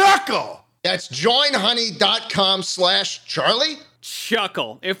 Chuckle! That's joinhoney.com/Charlie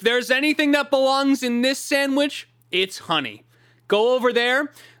Chuckle. If there's anything that belongs in this sandwich, it's honey. Go over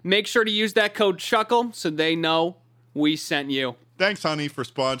there. Make sure to use that code CHUCKLE so they know we sent you. Thanks, honey, for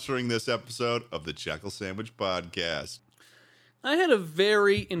sponsoring this episode of the Chuckle Sandwich Podcast. I had a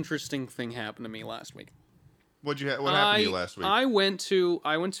very interesting thing happen to me last week. What happened to you last week? I went to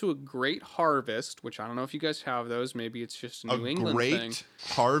a Great Harvest, which I don't know if you guys have those. Maybe it's just a New England thing. A Great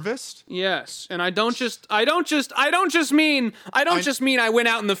Harvest? Yes, and I don't just mean I went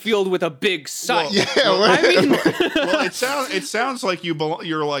out in the field with a big scythe. Well, it sounds like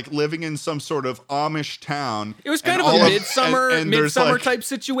you're like living in some sort of Amish town. It was kind of a midsummer type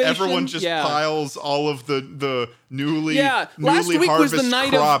situation. Everyone just piles all of the newly harvested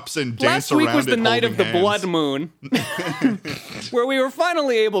crops and dance around it. Last week was the night of the hands. blood moon, where we were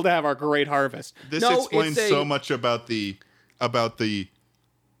finally able to have our great harvest. This explains so much about the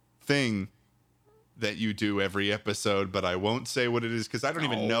thing that you do every episode, but I won't say what it is because I don't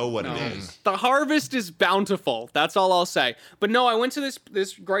even know what it is. The harvest is bountiful. That's all I'll say. But no, I went to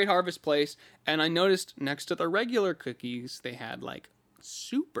this Great Harvest place, and I noticed next to the regular cookies, they had like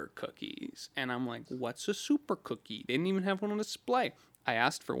super cookies. And I'm like, what's a super cookie? They didn't even have one on display. I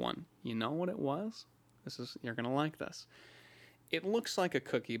asked for one. You know what it was? You're going to like this. It looks like a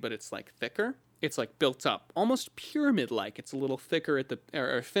cookie, but it's like thicker. It's like built up, almost pyramid-like. It's a little thicker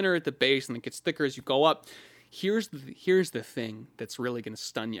or thinner at the base, and it gets thicker as you go up. Here's the thing that's really going to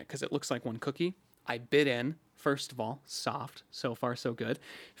stun you, because it looks like one cookie. I bit in, first of all, soft. So far, so good.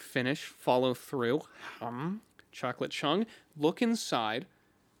 Finish, follow through. Chocolate chung. Look inside.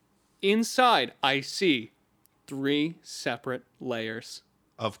 Inside, I see 3 separate layers.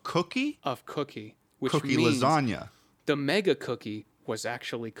 Of cookie? Of cookie. Which cookie means lasagna. The mega cookie was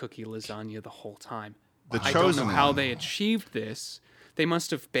actually cookie lasagna the whole time. I don't know how they achieved this. They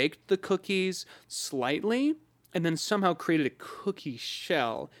must have baked the cookies slightly and then somehow created a cookie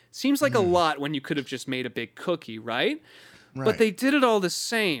shell. Seems like a lot when you could have just made a big cookie, right? But they did it all the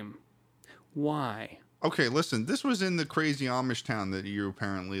same. Why? Okay, listen, this was in the crazy Amish town that you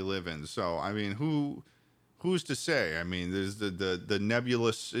apparently live in. So, I mean, who's to say? I mean, there's the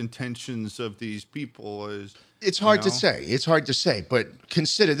nebulous intentions of these people is... It's hard to say. It's hard to say. But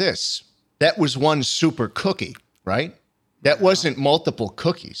consider this. That was one super cookie, right? That wasn't multiple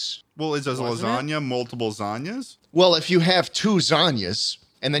cookies. Well, is a lasagna multiple zanyas? Well, if you have 2 zanyas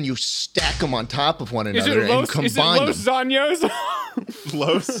and then you stack them on top of one another and combine them. Los Zanos?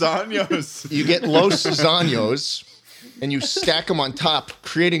 Los Zanos. You get Los Zanos and you stack them on top,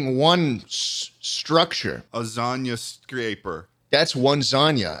 creating one structure. A zanya scraper. That's one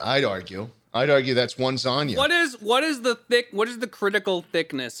zanya, I'd argue. I'd argue that's one zanya. What is the critical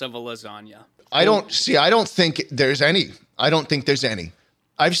thickness of a lasagna? I don't think there's any. I don't think there's any.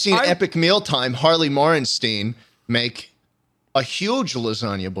 I've seen Epic Mealtime, Harley Morenstein, make a huge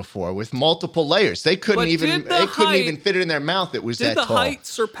lasagna before with multiple layers. They couldn't even fit it in their mouth. It was that tall. Did the height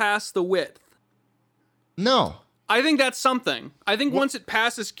surpass the width? No. I think that's something. I think once it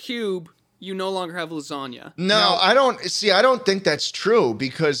passes cube, you no longer have lasagna. No, I don't think that's true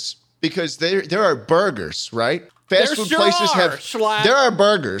because there are burgers, right? Fast food places have. There are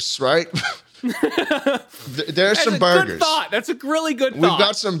burgers, right? There are some burgers. Good thought. That's a really good thought. We've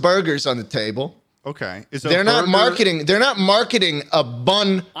got some burgers on the table. Okay. They're not marketing a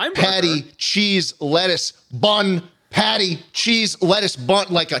bun, patty, cheese, lettuce, bun, patty, cheese, lettuce, bun,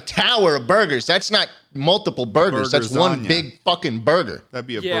 like a tower of burgers. That's not multiple burgers. That's one big fucking burger. That'd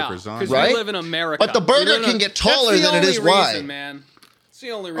be a burger zanya. Because we live in America. But the burger can get taller than it is wide. Man. It's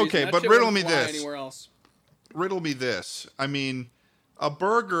the only reason. Okay, but riddle me this. Riddle me this. I mean, a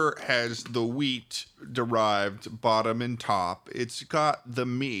burger has the wheat-derived bottom and top. It's got the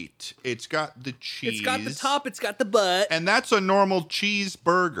meat. It's got the cheese. It's got the top. It's got the butt. And that's a normal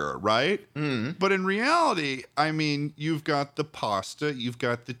cheeseburger, right? Mm. But in reality, I mean, you've got the pasta, you've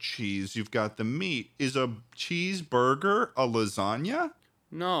got the cheese, you've got the meat. Is a cheeseburger a lasagna?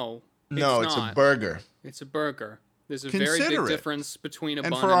 No. It's a burger. It's a burger. There's a very big difference between a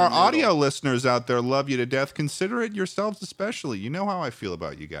bun and for our audio listeners out there, love you to death. Consider it yourselves especially. You know how I feel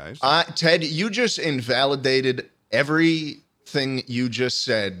about you guys. Ted, you just invalidated everything you just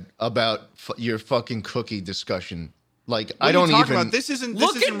said about your fucking cookie discussion. Like, I don't even. This isn't.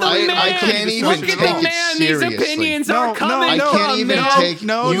 Look this at isn't the really man. I can't even take it seriously. These opinions are coming. I can't even take. You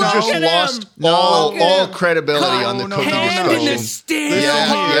just lost all credibility on the cookie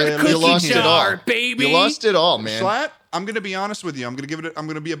discussion. You lost it all, baby. You lost it all, man. Schlatt, I'm going to be honest with you. I'm going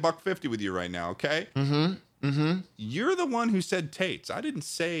to be $1.50 with you right now. Okay. You're the one who said Tate's. I didn't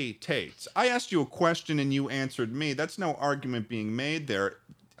say Tate's. I asked you a question and you answered me. That's no argument being made there.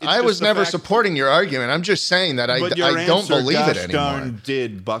 I just was the never fact- supporting your argument. I'm just saying that But I your don't answer, believe it gosh anymore. darn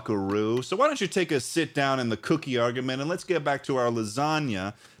did, buckaroo. So why don't you take a sit down in the cookie argument and let's get back to our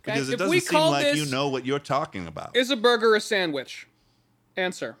lasagna because Okay, it if we doesn't seem call like this- you know what you're talking about. Is a burger a sandwich?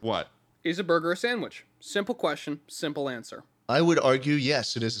 Answer. What? Is a burger a sandwich? Simple question, simple answer. I would argue,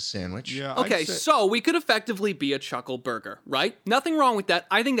 yes, it is a sandwich. Yeah. Okay, so we could effectively be a chuckle burger, right? Nothing wrong with that.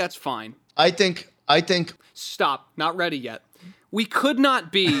 I think that's fine. I think Stop. Not ready yet. We could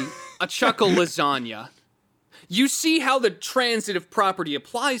not be a chuckle lasagna. You see how the transitive property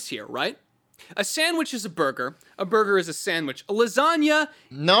applies here, right? A sandwich is a burger. A burger is a sandwich. A lasagna.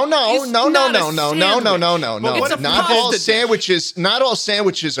 no, It's not a It's a not pasta all dish. sandwiches. Not all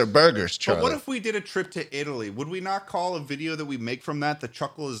sandwiches are burgers, Charlie. But what if we did a trip to Italy? Would we not call a video that we make from that the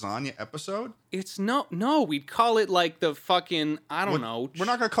Chuckle Lasagna episode? It's no. We'd call it like the fucking. I don't know. We're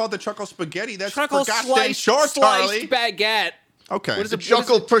not going to call it the Chuckle Spaghetti. That's chuckle for goddamn sliced, sure, Charlie. sliced baguette. Okay. What is it?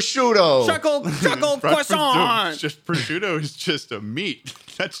 Chuckle prosciutto? Chuckle Fried croissant. Just prosciutto is just a meat.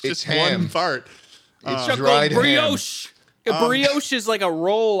 That's It's just one ham. part. It's Chuckle dried ham. brioche. A brioche is like a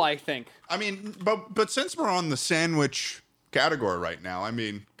roll, I think. I mean, but since we're on the sandwich category right now, I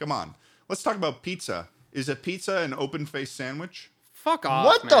mean, come on. Let's talk about pizza. Is a pizza an open-faced sandwich? Fuck off,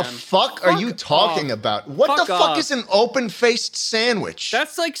 What the man. fuck are you talking off. about? What Fuck the fuck off. is an open-faced sandwich?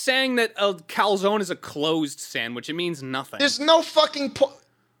 That's like saying that a calzone is a closed sandwich. It means nothing. There's no fucking point.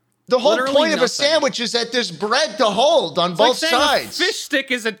 The whole Literally point of a nothing. sandwich is that there's bread to hold on It's both like saying sides. a fish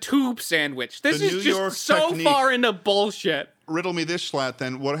stick is a tube sandwich. This The is New just York so technique. far into bullshit. Riddle me this, Schlatt,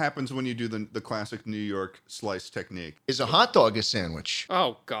 then. What happens when you do the classic New York slice technique? Is a hot dog a sandwich?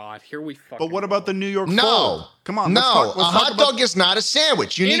 Oh God, here we fucking. But what about the New York No. fold? Come on. No, let's a talk hot about- dog is not a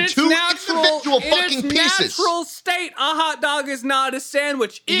sandwich. You in need its two natural, individual in fucking its pieces. natural state, a hot dog is not a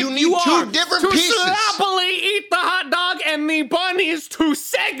sandwich. If You need you two are different to pieces. sloppily eat the hot dog and the bun is to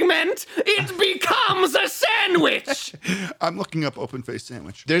segment, it becomes a sandwich. I'm looking up open-faced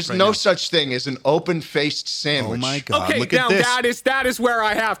sandwich. There's right no now. such thing as an open-faced sandwich. Oh my God. Okay, look now at this. that is where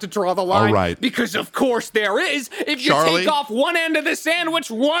I have to draw the line. All right. Because of course there is. If you Charlie? take off one end of the sandwich,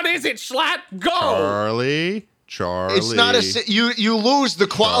 what is it, Schlatt? Go. Charlie. It's not a. You lose the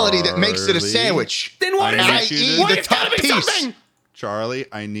quality that makes it a Charlie. sandwich. Then what is I it? need you to- What the it's gotta top be piece. something. Charlie,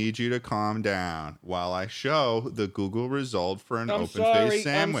 I need you to calm down while I show the Google result for an I'm open-faced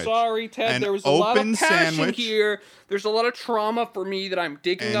sandwich. I'm sorry, Ted. An There was a lot open of passion sandwich- here. There's a lot of trauma for me that I'm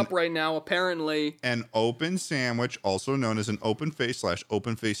digging And- up right now, apparently. An open sandwich, also known as an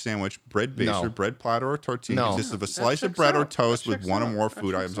open-faced/open-faced sandwich, bread base No. or bread platter or tortilla, No. consists of a That slice of checks bread or out. toast That with checks one or out. more That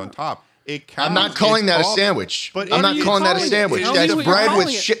food checks items on out. top. It counts. I'm not calling It's that a called- sandwich. But I'm what not are you calling that a calling it? sandwich. Tell me That's what you're bread with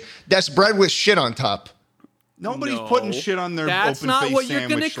calling it. shit. That's bread with shit on top. Nobody's No. putting shit on their That's open-faced not what you're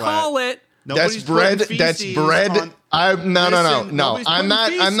sandwich. gonna call it. Nobody's That's bread. putting That's feces bread. on- No. Listen, nobody's I'm putting not.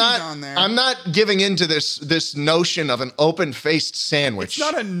 I'm feces not. on there. I'm not giving into this notion of an open-faced sandwich. It's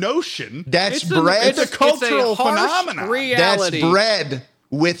not a notion. That's It's a- bread. It's a cultural harsh phenomenon. Reality. That's bread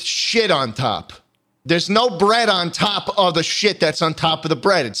with shit on top. There's no bread on top of the shit that's on top of the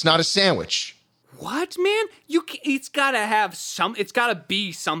bread. It's not a sandwich. What, man? It's gotta have some. It's gotta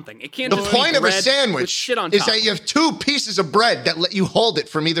be something. It can't. The just be point of a bread with sandwich shit on is top. that you have two pieces of bread that let you hold it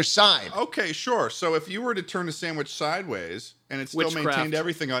from either side. Okay, sure. So if you were to turn a sandwich sideways and it still Witchcraft. maintained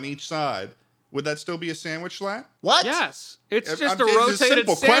everything on each side, would that still be a sandwich, Schlatt? What? Yes, it's just a It's a rotated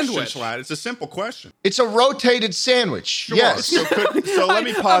simple sandwich. question, Schlatt. It's a simple question. It's a rotated sandwich. Sure. Yes. So let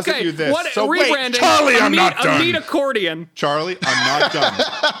me posit okay, you this. What, So wait, rebranding. Charlie, I'm not A done. meat accordion. Charlie, I'm not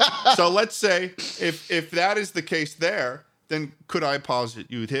done. So let's say if that is the case there, then could I posit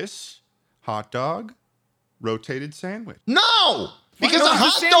you this hot dog, rotated sandwich? No! Because No, a the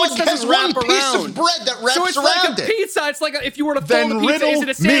hot sandwich dog doesn't has one wrap piece around. of bread that wraps So it's around like a it. pizza. It's like if you were to Then fold a pizza, is riddle it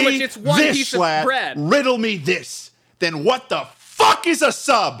a sandwich? me It's one this, piece Schlatt. of bread. Riddle me this. Then what the fuck is a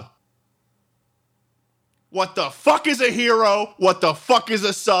sub? What the fuck is a hero? What the fuck is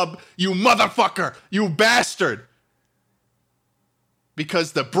a sub? You motherfucker. You bastard.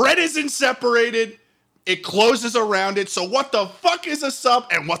 Because the bread isn't separated. It closes around it. So what the fuck is a sub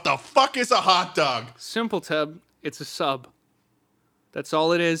and what the fuck is a hot dog? Simple, Teb. It's a sub. That's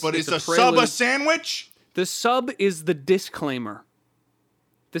all it is. But it's is a sub a prelude. sandwich? The sub is the disclaimer.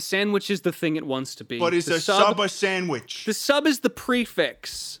 The sandwich is the thing it wants to be. But is the a sub a sandwich? The sub is the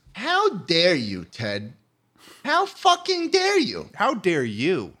prefix. How dare you, Ted? How fucking dare you? How dare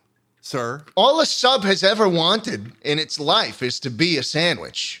you, sir? All a sub has ever wanted in its life is to be a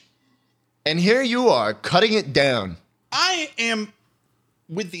sandwich. And here you are, cutting it down. I am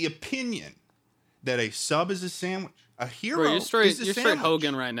with the opinion that a sub is a sandwich. A hero Bro, you're straight is a sandwich.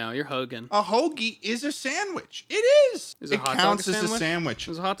 Hogan right now. You're Hogan. A hoagie is a sandwich. It is. Is a It hot dog counts a as a sandwich? sandwich.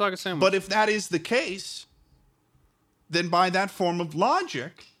 Is a hot dog a sandwich? But if that is the case, then by that form of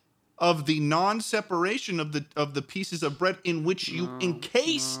logic of the non-separation of the pieces of bread in which you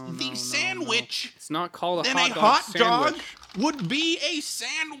encase the sandwich, it's not called a then hot a dog hot sandwich. dog would be a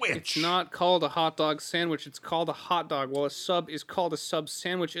sandwich. It's not called a hot dog sandwich. It's called a hot dog. Well, a sub is called a sub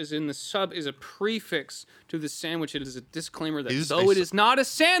sandwich, as in the sub is a prefix to the sandwich. It is a disclaimer that though it is not a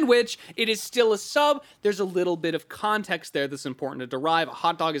sandwich, it is still a sub. There's a little bit of context there that's important to derive. A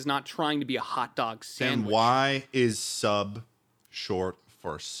hot dog is not trying to be a hot dog sandwich. And why is sub short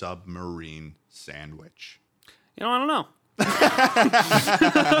for submarine sandwich? You know, I don't know.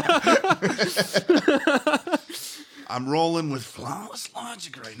 I'm rolling with flawless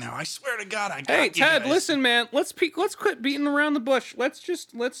logic right now. I swear to God, I got Hey, you Ted, guys. listen, man. Let's quit beating around the bush. Let's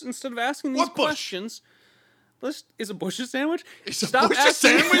instead of asking these What bush? questions, is a bush a sandwich? Is a bush a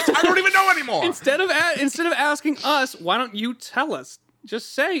sandwich? I don't even know anymore. Instead of asking us, why don't you tell us?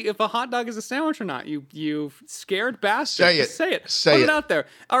 Just say if a hot dog is a sandwich or not. You scared bastard. Say it. Just say it. Say Put it. it out there.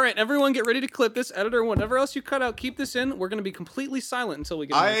 All right, everyone, get ready to clip this. Editor, whatever else you cut out, keep this in. We're going to be completely silent until we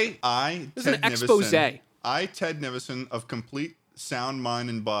get. This is an expose. Ted Nivison of complete sound mind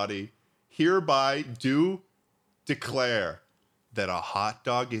and body, hereby do declare that a hot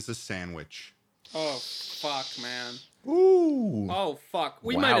dog is a sandwich. Oh fuck, man. Ooh. Oh fuck.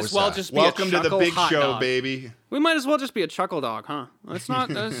 We might as well Wowza. just be Welcome a to the chuckle big hot show, dog. baby. We might as well just be a chuckle dog, huh? That's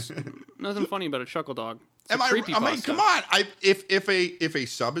nothing funny about a chuckle dog. It's a I mean, creepypasta. come on. If a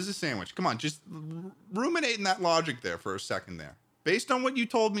sub is a sandwich, come on, just ruminate in that logic there for a second there. Based on what you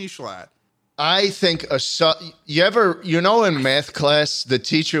told me, Schlatt. I think a sub. In math class, the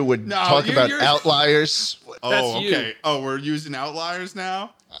teacher would talk about outliers. Oh, you. okay. Oh, we're using outliers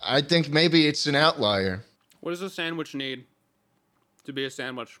now? I think maybe it's an outlier. What does a sandwich need to be a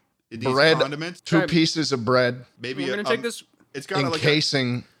sandwich? It needs Bread, condiments? two pieces of bread, Maybe We're gonna take this. It's got like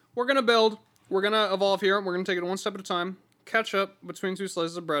encasing. We're gonna build. We're gonna evolve here. We're gonna take it one step at a time. Ketchup between two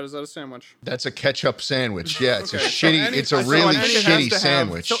slices of bread. Is that a sandwich? That's a ketchup sandwich. Yeah, it's Okay, a so shitty. any- It's a so really I think it has shitty to have-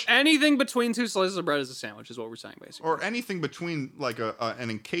 sandwich. So anything between two slices of bread is a sandwich, is what we're saying, basically. or anything between like an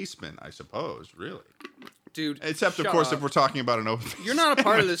encasement, I suppose, really. Dude, Except, of shut course, up. if we're talking about an open You're not a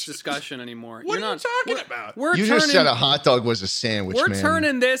part of sandwich. this discussion anymore. What You're are not, you talking we're- about? We're you turning, just said a hot dog was a sandwich, We're man.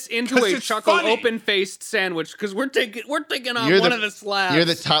 turning this into 'Cause a it's chuckle funny. open-faced sandwich because we're taking on You're one the- of the slabs. You're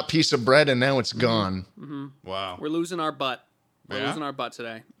the top piece of bread, and now it's gone. Wow. We're losing our butt. We're Yeah? losing our butt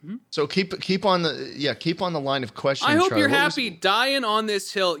today. So keep on the line of questioning. I hope Charlie. you're What was- happy dying on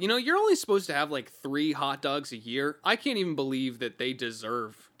this hill. You know, you're only supposed to have like 3 hot dogs a year. I can't even believe that they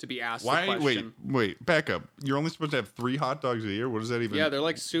deserve to be asked the Why? question. Wait. Back up. You're only supposed to have 3 hot dogs a year. What does that even? Yeah, they're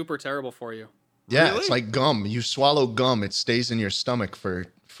like super terrible for you. Yeah, Really? it's like gum. You swallow gum, it stays in your stomach for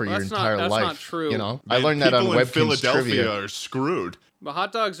your That's not- entire that's life. not true. You know, Man, I learned that on people in Webkinz Philadelphia trivia. are screwed. But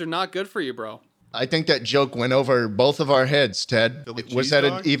hot dogs are not good for you, bro. I think that joke went over both of our heads, Ted. Philly Was cheese that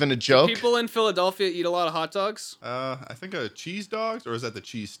dog? even a joke? People in Philadelphia eat a lot of hot dogs. I think a cheese dogs, or is that the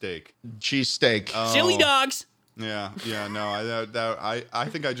cheese steak? Cheese steak. Chili dogs. Yeah. No. I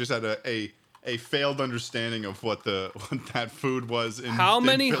think I just had a failed understanding of what that food was. How in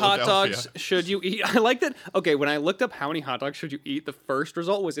many hot Philadelphia. dogs should you eat? I like that. Okay, when I looked up how many hot dogs should you eat, the first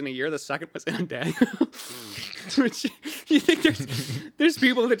result was in a year. The second was in a day. Which you think there's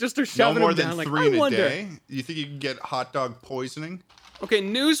people that just are No shoving more them than down. 3 Like, in I a wonder. day. You think you can get hot dog poisoning? Okay,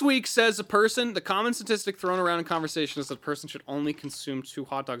 Newsweek says the common statistic thrown around in conversation is that a person should only consume 2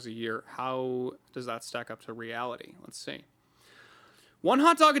 hot dogs a year. How does that stack up to reality? Let's see. 1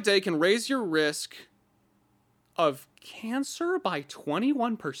 hot dog a day can raise your risk of cancer by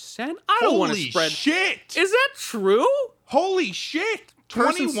 21%. I don't want to Holy spread. shit! Is that true? Holy shit!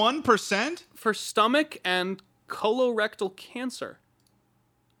 Persons- 21%? For stomach and colorectal cancer.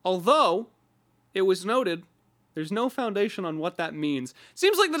 Although it was noted there's no foundation on what that means.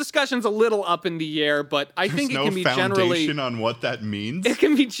 Seems like the discussion's a little up in the air, but I think it no can be foundation generally on what that means. it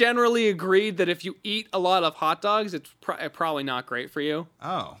can be generally agreed that if you eat a lot of hot dogs, it's probably not great for you.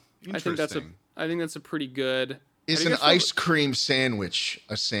 Oh, interesting. I think that's a pretty good. Is I an guess ice cream sandwich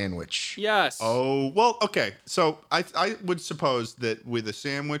a sandwich? Yes. Oh, well, okay. So I would suppose that with a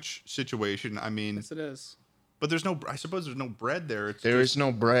sandwich situation, I mean, Yes, it is. but I suppose there's no bread there. It's There just, is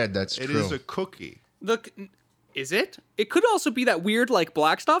no bread. That's It true. is a cookie. Is it? It could also be that weird like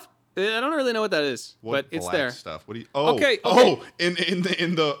black stuff. I don't really know what that is, What but it's black there. stuff? What do you? Oh, Okay, Oh,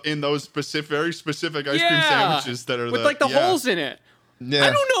 in those very specific ice cream sandwiches that are with like the holes in it. Yeah.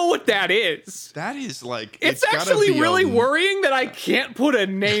 I don't know what that is. That is like It's gotta actually be really worrying that I can't put a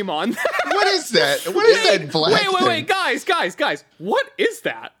name on that. What is that? What is that black Wait, thing? guys. What is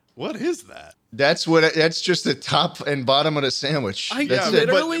that? What is that? That's just the top and bottom of the sandwich. Yeah, That's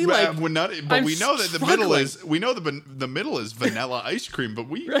literally, but, like, we're not, but I'm we know that the struggling. middle is the middle is vanilla ice cream. But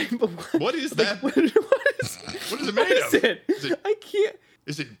we Right, but what is that? what is What is it what made is of? it? I can't.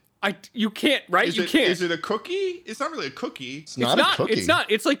 Is it? You can't, right? Is You it, can't. Is it a cookie? It's not really a cookie. It's not a cookie. It's not.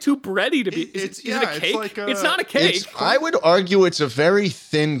 It's like too bready to be. Is it a cake? It's like it's not a cake. I would argue it's a very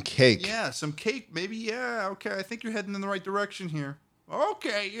thin cake. Yeah, some cake, maybe. Yeah, okay. I think you're heading in the right direction here.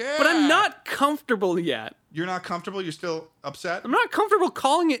 Okay, yeah. But I'm not comfortable yet. You're not comfortable. You're still upset. I'm not comfortable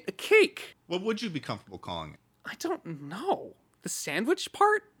calling it a cake. What would you be comfortable calling it? I don't know. The sandwich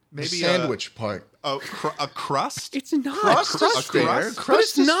part? The sandwich part. A crust. It's not. Crust crust- is fair. crust? But Crust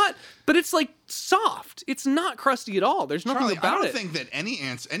it's is- not. But it's like soft. It's not crusty at all. There's nothing Charlie, I about don't it. think that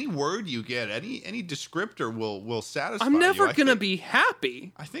any word you get, any descriptor will satisfy I'm never you. gonna be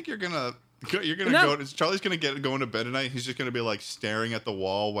happy. I think you're gonna No. go. Charlie's gonna go into bed tonight. He's just gonna be like staring at the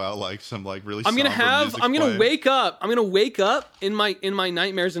wall while like some like really. I'm gonna somber music's I'm gonna playing. wake up. I'm gonna wake up in my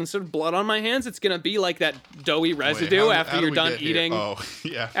nightmares, and instead of blood on my hands, it's gonna be like that doughy Wait, residue how after do you're we done get here? eating. Oh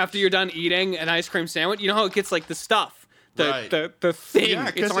yeah. After you're done eating an ice cream sandwich, you know how it gets like the stuff, Right. the thing. Yeah,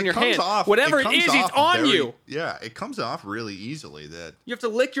 'cause it's on it your comes hand. off- Whatever it comes is, it's off on very- you. Yeah, it comes off really easily. That You have to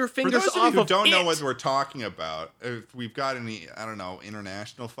lick your for fingers those of off you who of don't know it. what we're talking about, if we've got any, I don't know,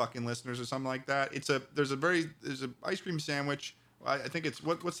 international fucking listeners or something like that, there's an ice cream sandwich. I think it's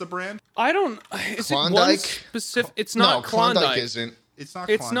what's the brand? I don't. Is it one Klondike? specific? It's No, not Klondike isn't. It's not.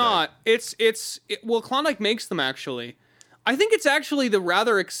 It's Klondike. not. Well, Klondike makes them actually. I think it's actually the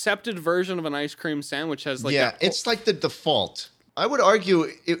rather accepted version of an ice cream sandwich. Has like Yeah, that- it's like the default. I would argue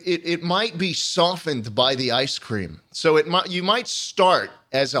it might be softened by the ice cream. So you might start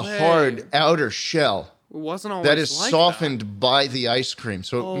as a hard outer shell It wasn't always that is like softened by the ice cream.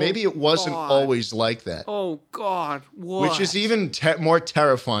 So Oh, maybe it wasn't God. always like that, Oh God, what? which is even more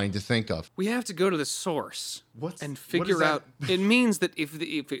terrifying to think of. We have to go to the source What and is figure that? out. It means that if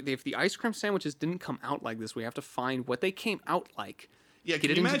the ice cream sandwiches didn't come out like this, we have to find what they came out like. Yeah, Get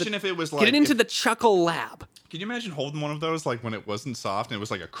can it you into imagine the- if it was like Get it into the Chuckle Lab. Can you imagine holding one of those like when it wasn't soft and it was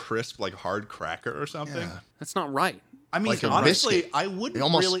like a crisp, like hard cracker or something? Yeah. That's not right. I mean, Like a honestly, biscuit. I wouldn't It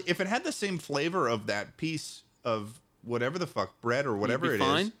almost- really if it had the same flavor of that piece of whatever the fuck bread or whatever be it is.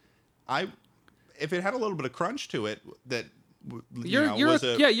 fine? If it had a little bit of crunch to it, that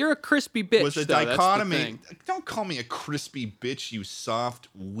You're a crispy bitch. was a though, that's the dichotomy. thing. Don't call me a crispy bitch, you soft,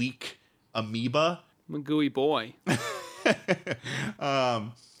 weak amoeba. I'm a gooey boy.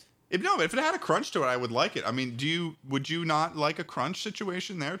 If it had a crunch to it, I would like it. I mean, would you not like a crunch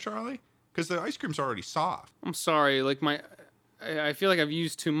situation there, Charlie? Because the ice cream's already soft. I'm sorry. Like I feel like I've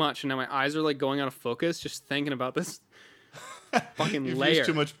used too much, and now my eyes are like going out of focus just thinking about this fucking You've layer. used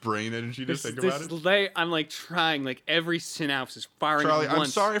too much brain energy to think about it. I'm like trying, like every synapse is firing Charlie, at I'm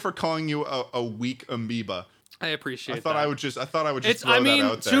once. sorry for calling you a weak amoeba. I appreciate. I thought that. I would just It's. throw I mean,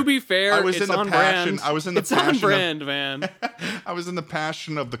 that out there. to be fair, I was it's in the on passion. brand. I was in the it's passion on of- brand, man. I was in the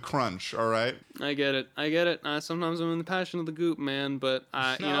passion of the crunch. All right. I get it. Sometimes I'm in the passion of the goop, man. But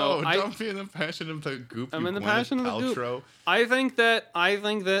No, you know, don't be in the passion of the goop. I'm you in the Gwyneth passion of the goop. Paltrow. I think that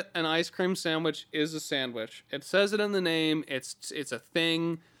an ice cream sandwich is a sandwich. It says it in the name. It's a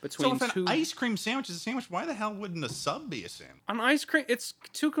thing between So if two. an ice cream sandwich is a sandwich, why the hell wouldn't a sub be a sandwich? An ice cream. It's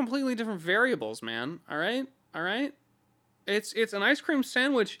two completely different variables, man. All right. It's an ice cream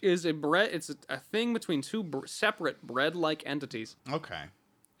sandwich is a bread. It's a thing between two separate bread-like entities. Okay.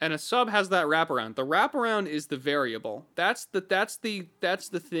 And a sub has that wraparound. The wraparound is the variable. That's the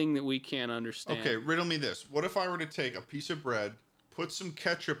thing that we can't understand. Okay, riddle me this. What if I were to take a piece of bread, put some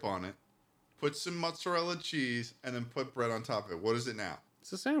ketchup on it, put some mozzarella cheese, and then put bread on top of it? What is it now?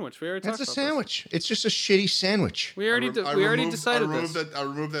 It's a sandwich. We already That's talked a about sandwich. It's just a shitty sandwich. This. We already decided this. I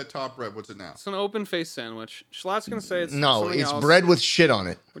removed that top bread. What's it now? It's an open face sandwich. Schlatt's gonna say it's No, something it's else. bread with shit on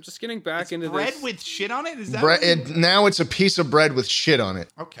it. We're just getting back into bread this. with shit on it? Is that Bread. Now it's a piece of bread with shit on it.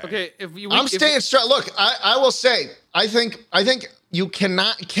 Okay. Okay, if you I'm staying straight. Look, I will say, I think you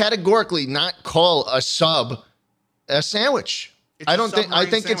cannot categorically not call a sub a sandwich. It's I a don't think. I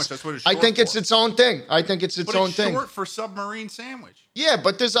submarine think sandwich. it's. That's what it's I short think it's for. its own thing. I think it's its But own it's thing. short for submarine sandwich. Yeah,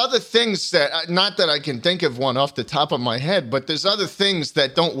 but there's other things that. Not that I can think of one off the top of my head, but there's other things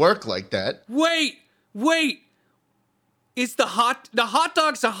that don't work like that. Wait. Is the hot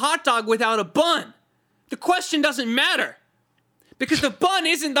dog's a hot dog without a bun? The question doesn't matter. Because the bun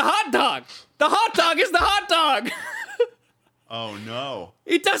isn't the hot dog. The hot dog is the hot dog. Oh no.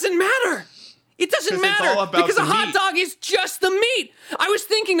 It doesn't matter. It doesn't 'Cause it's matter all about because a the hot meat. dog is just the meat. I was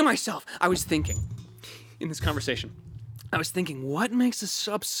thinking to myself, in this conversation, I was thinking, what makes a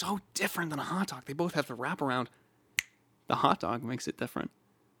sub so different than a hot dog? They both have the wraparound. The hot dog makes it different.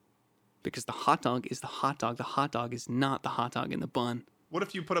 Because the hot dog is the hot dog. The hot dog is not the hot dog in the bun. What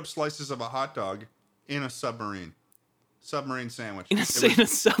if you put up slices of a hot dog in a submarine sandwich? In a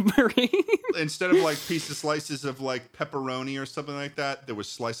submarine? Instead of like slices of like pepperoni or something like that, there was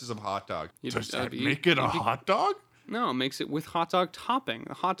slices of hot dog. Does that make it a hot dog? No, it makes it with hot dog topping.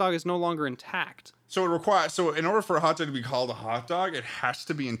 The hot dog is no longer intact. So in order for a hot dog to be called a hot dog, it has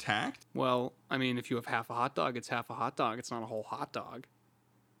to be intact? Well, I mean, if you have half a hot dog, it's half a hot dog. It's not a whole hot dog.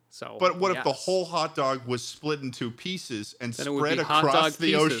 So, But what if the yes. whole hot dog was split into pieces and Then it would spread be hot across dog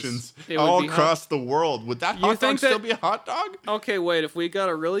the pieces. oceans, It would all be hot- across the world? Would that hot dog think still that- be a hot dog? Okay, wait. If we got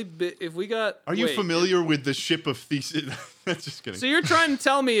a really big, Are you familiar with the ship of Theseus? Just kidding. So you're trying to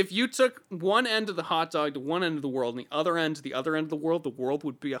tell me if you took one end of the hot dog to one end of the world and the other end to the other end of the world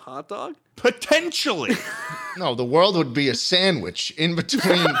would be a hot dog? Potentially. No, the world would be a sandwich in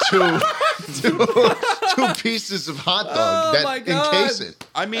between two pieces of hot dog Oh my that God. encase it.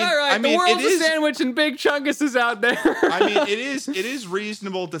 I mean, All right, the world's it is. a sandwich and Big Chungus is out there. I mean, it is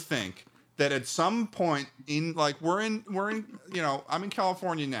reasonable to think that at some point in like we're in I'm in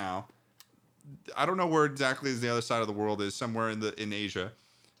California now. I don't know where exactly the other side of the world is, somewhere in Asia.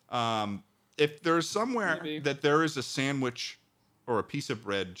 If there's somewhere Maybe. that there is a sandwich or a piece of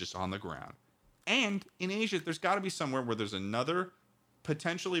bread just on the ground, and in Asia there's got to be somewhere where there's another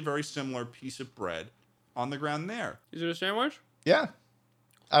potentially very similar piece of bread on the ground there. Is it a sandwich? Yeah.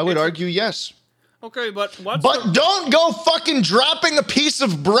 I would argue yes. Okay, but what's But don't go fucking dropping a piece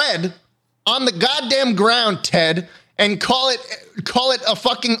of bread on the goddamn ground, Ted, and call it a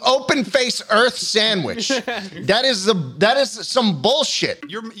fucking open face earth sandwich. that is some bullshit.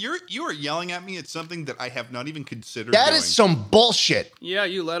 You are yelling at me at something that I have not even considered. That doing. is some bullshit. Yeah,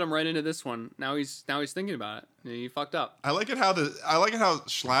 you led him right into this one. Now he's thinking about it. You fucked up. I like it how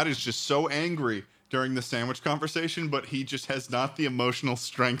Schlatt is just so angry during the sandwich conversation, but he just has not the emotional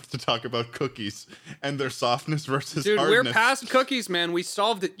strength to talk about cookies and their softness versus Dude, hardness. we're past cookies, man. We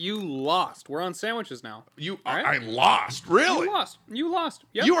solved it. You lost. We're on sandwiches now. I right? lost. Really? You lost.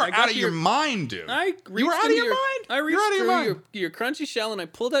 Yep, You are I got out of your mind, dude. I You were reached out of into your mind. I reached You're out of your through mind. your crunchy shell and I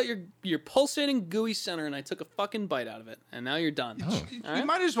pulled out your pulsating gooey center and I took a fucking bite out of it. And now you're done. All right? You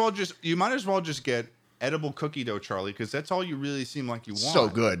might as well just get edible cookie dough, Charlie, because that's all you really seem like you want. So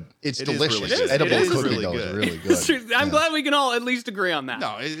good. It's It is delicious. really good. Edible It is cookie really dough good. is really good. I'm glad we can all at least agree on that.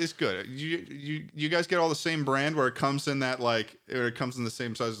 No, it's good. You guys get all the same brand where it comes in that or it comes in the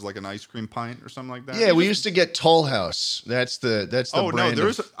same size as like an ice cream pint or something like that. Yeah, we used to get Toll House. That's the brand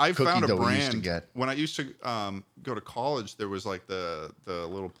I of cookie found a dough we brand used to get. when I used to go to college. There was like the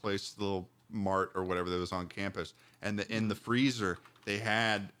little place, the little mart or whatever that was on campus, and in the freezer they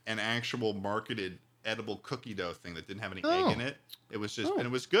had an actual marketed edible cookie dough thing that didn't have any egg in it. It was just and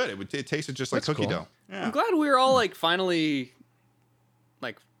it was good. It tasted just like That's cookie cool. dough. Yeah. I'm glad we were all like finally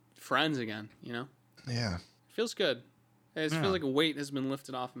like friends again, you know? Yeah. Feels good. It feels like a weight has been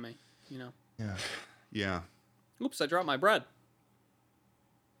lifted off of me, you know? Yeah. Yeah. Oops, I dropped my bread.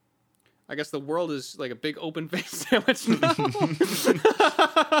 I guess the world is like a big open face sandwich now.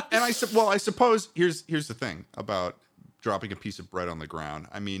 And I suppose here's the thing about dropping a piece of bread on the ground.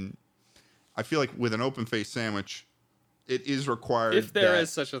 I mean, I feel like with an open face sandwich, it is required if there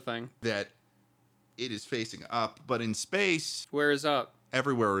is such a thing. that it is facing up, but in space, Where is up?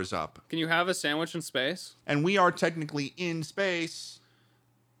 everywhere is up. Can you have a sandwich in space? And we are technically in space.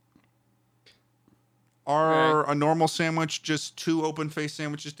 Are a normal sandwich just two open face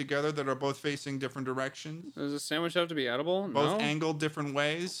sandwiches together that are both facing different directions? Does a sandwich have to be edible? Both No. angled different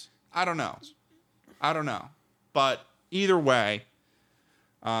ways? I don't know. But either way,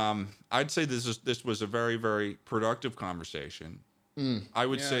 I'd say this was a very, very productive conversation. I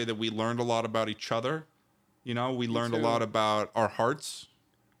would say that we learned a lot about each other. You know, we learned a too. lot about our hearts.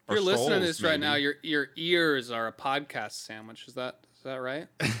 If you're listening to souls, this right maybe. now, your ears are a podcast sandwich. Is that right?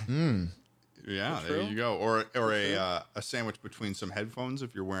 Yeah, That's there true. you go. Or a sandwich between some headphones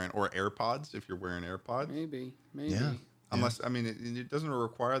if you're wearing, or AirPods if you're wearing AirPods. Maybe. Yeah. Unless, I mean, it doesn't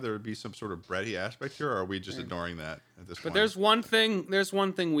require there to be some sort of bready aspect here, or are we just ignoring that at this But point? there's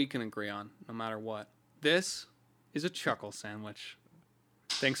one thing we can agree on, no matter what. This is a chuckle sandwich.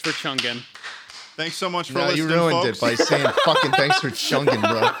 Thanks for chungin. Thanks so much for No, listening, you ruined folks. it by saying fucking thanks for chunking,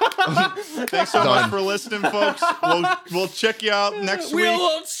 bro. Thanks so much Done. for listening, folks. We'll check you out next week.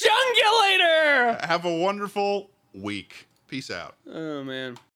 We'll chung you later. Have a wonderful week. Peace out. Oh man.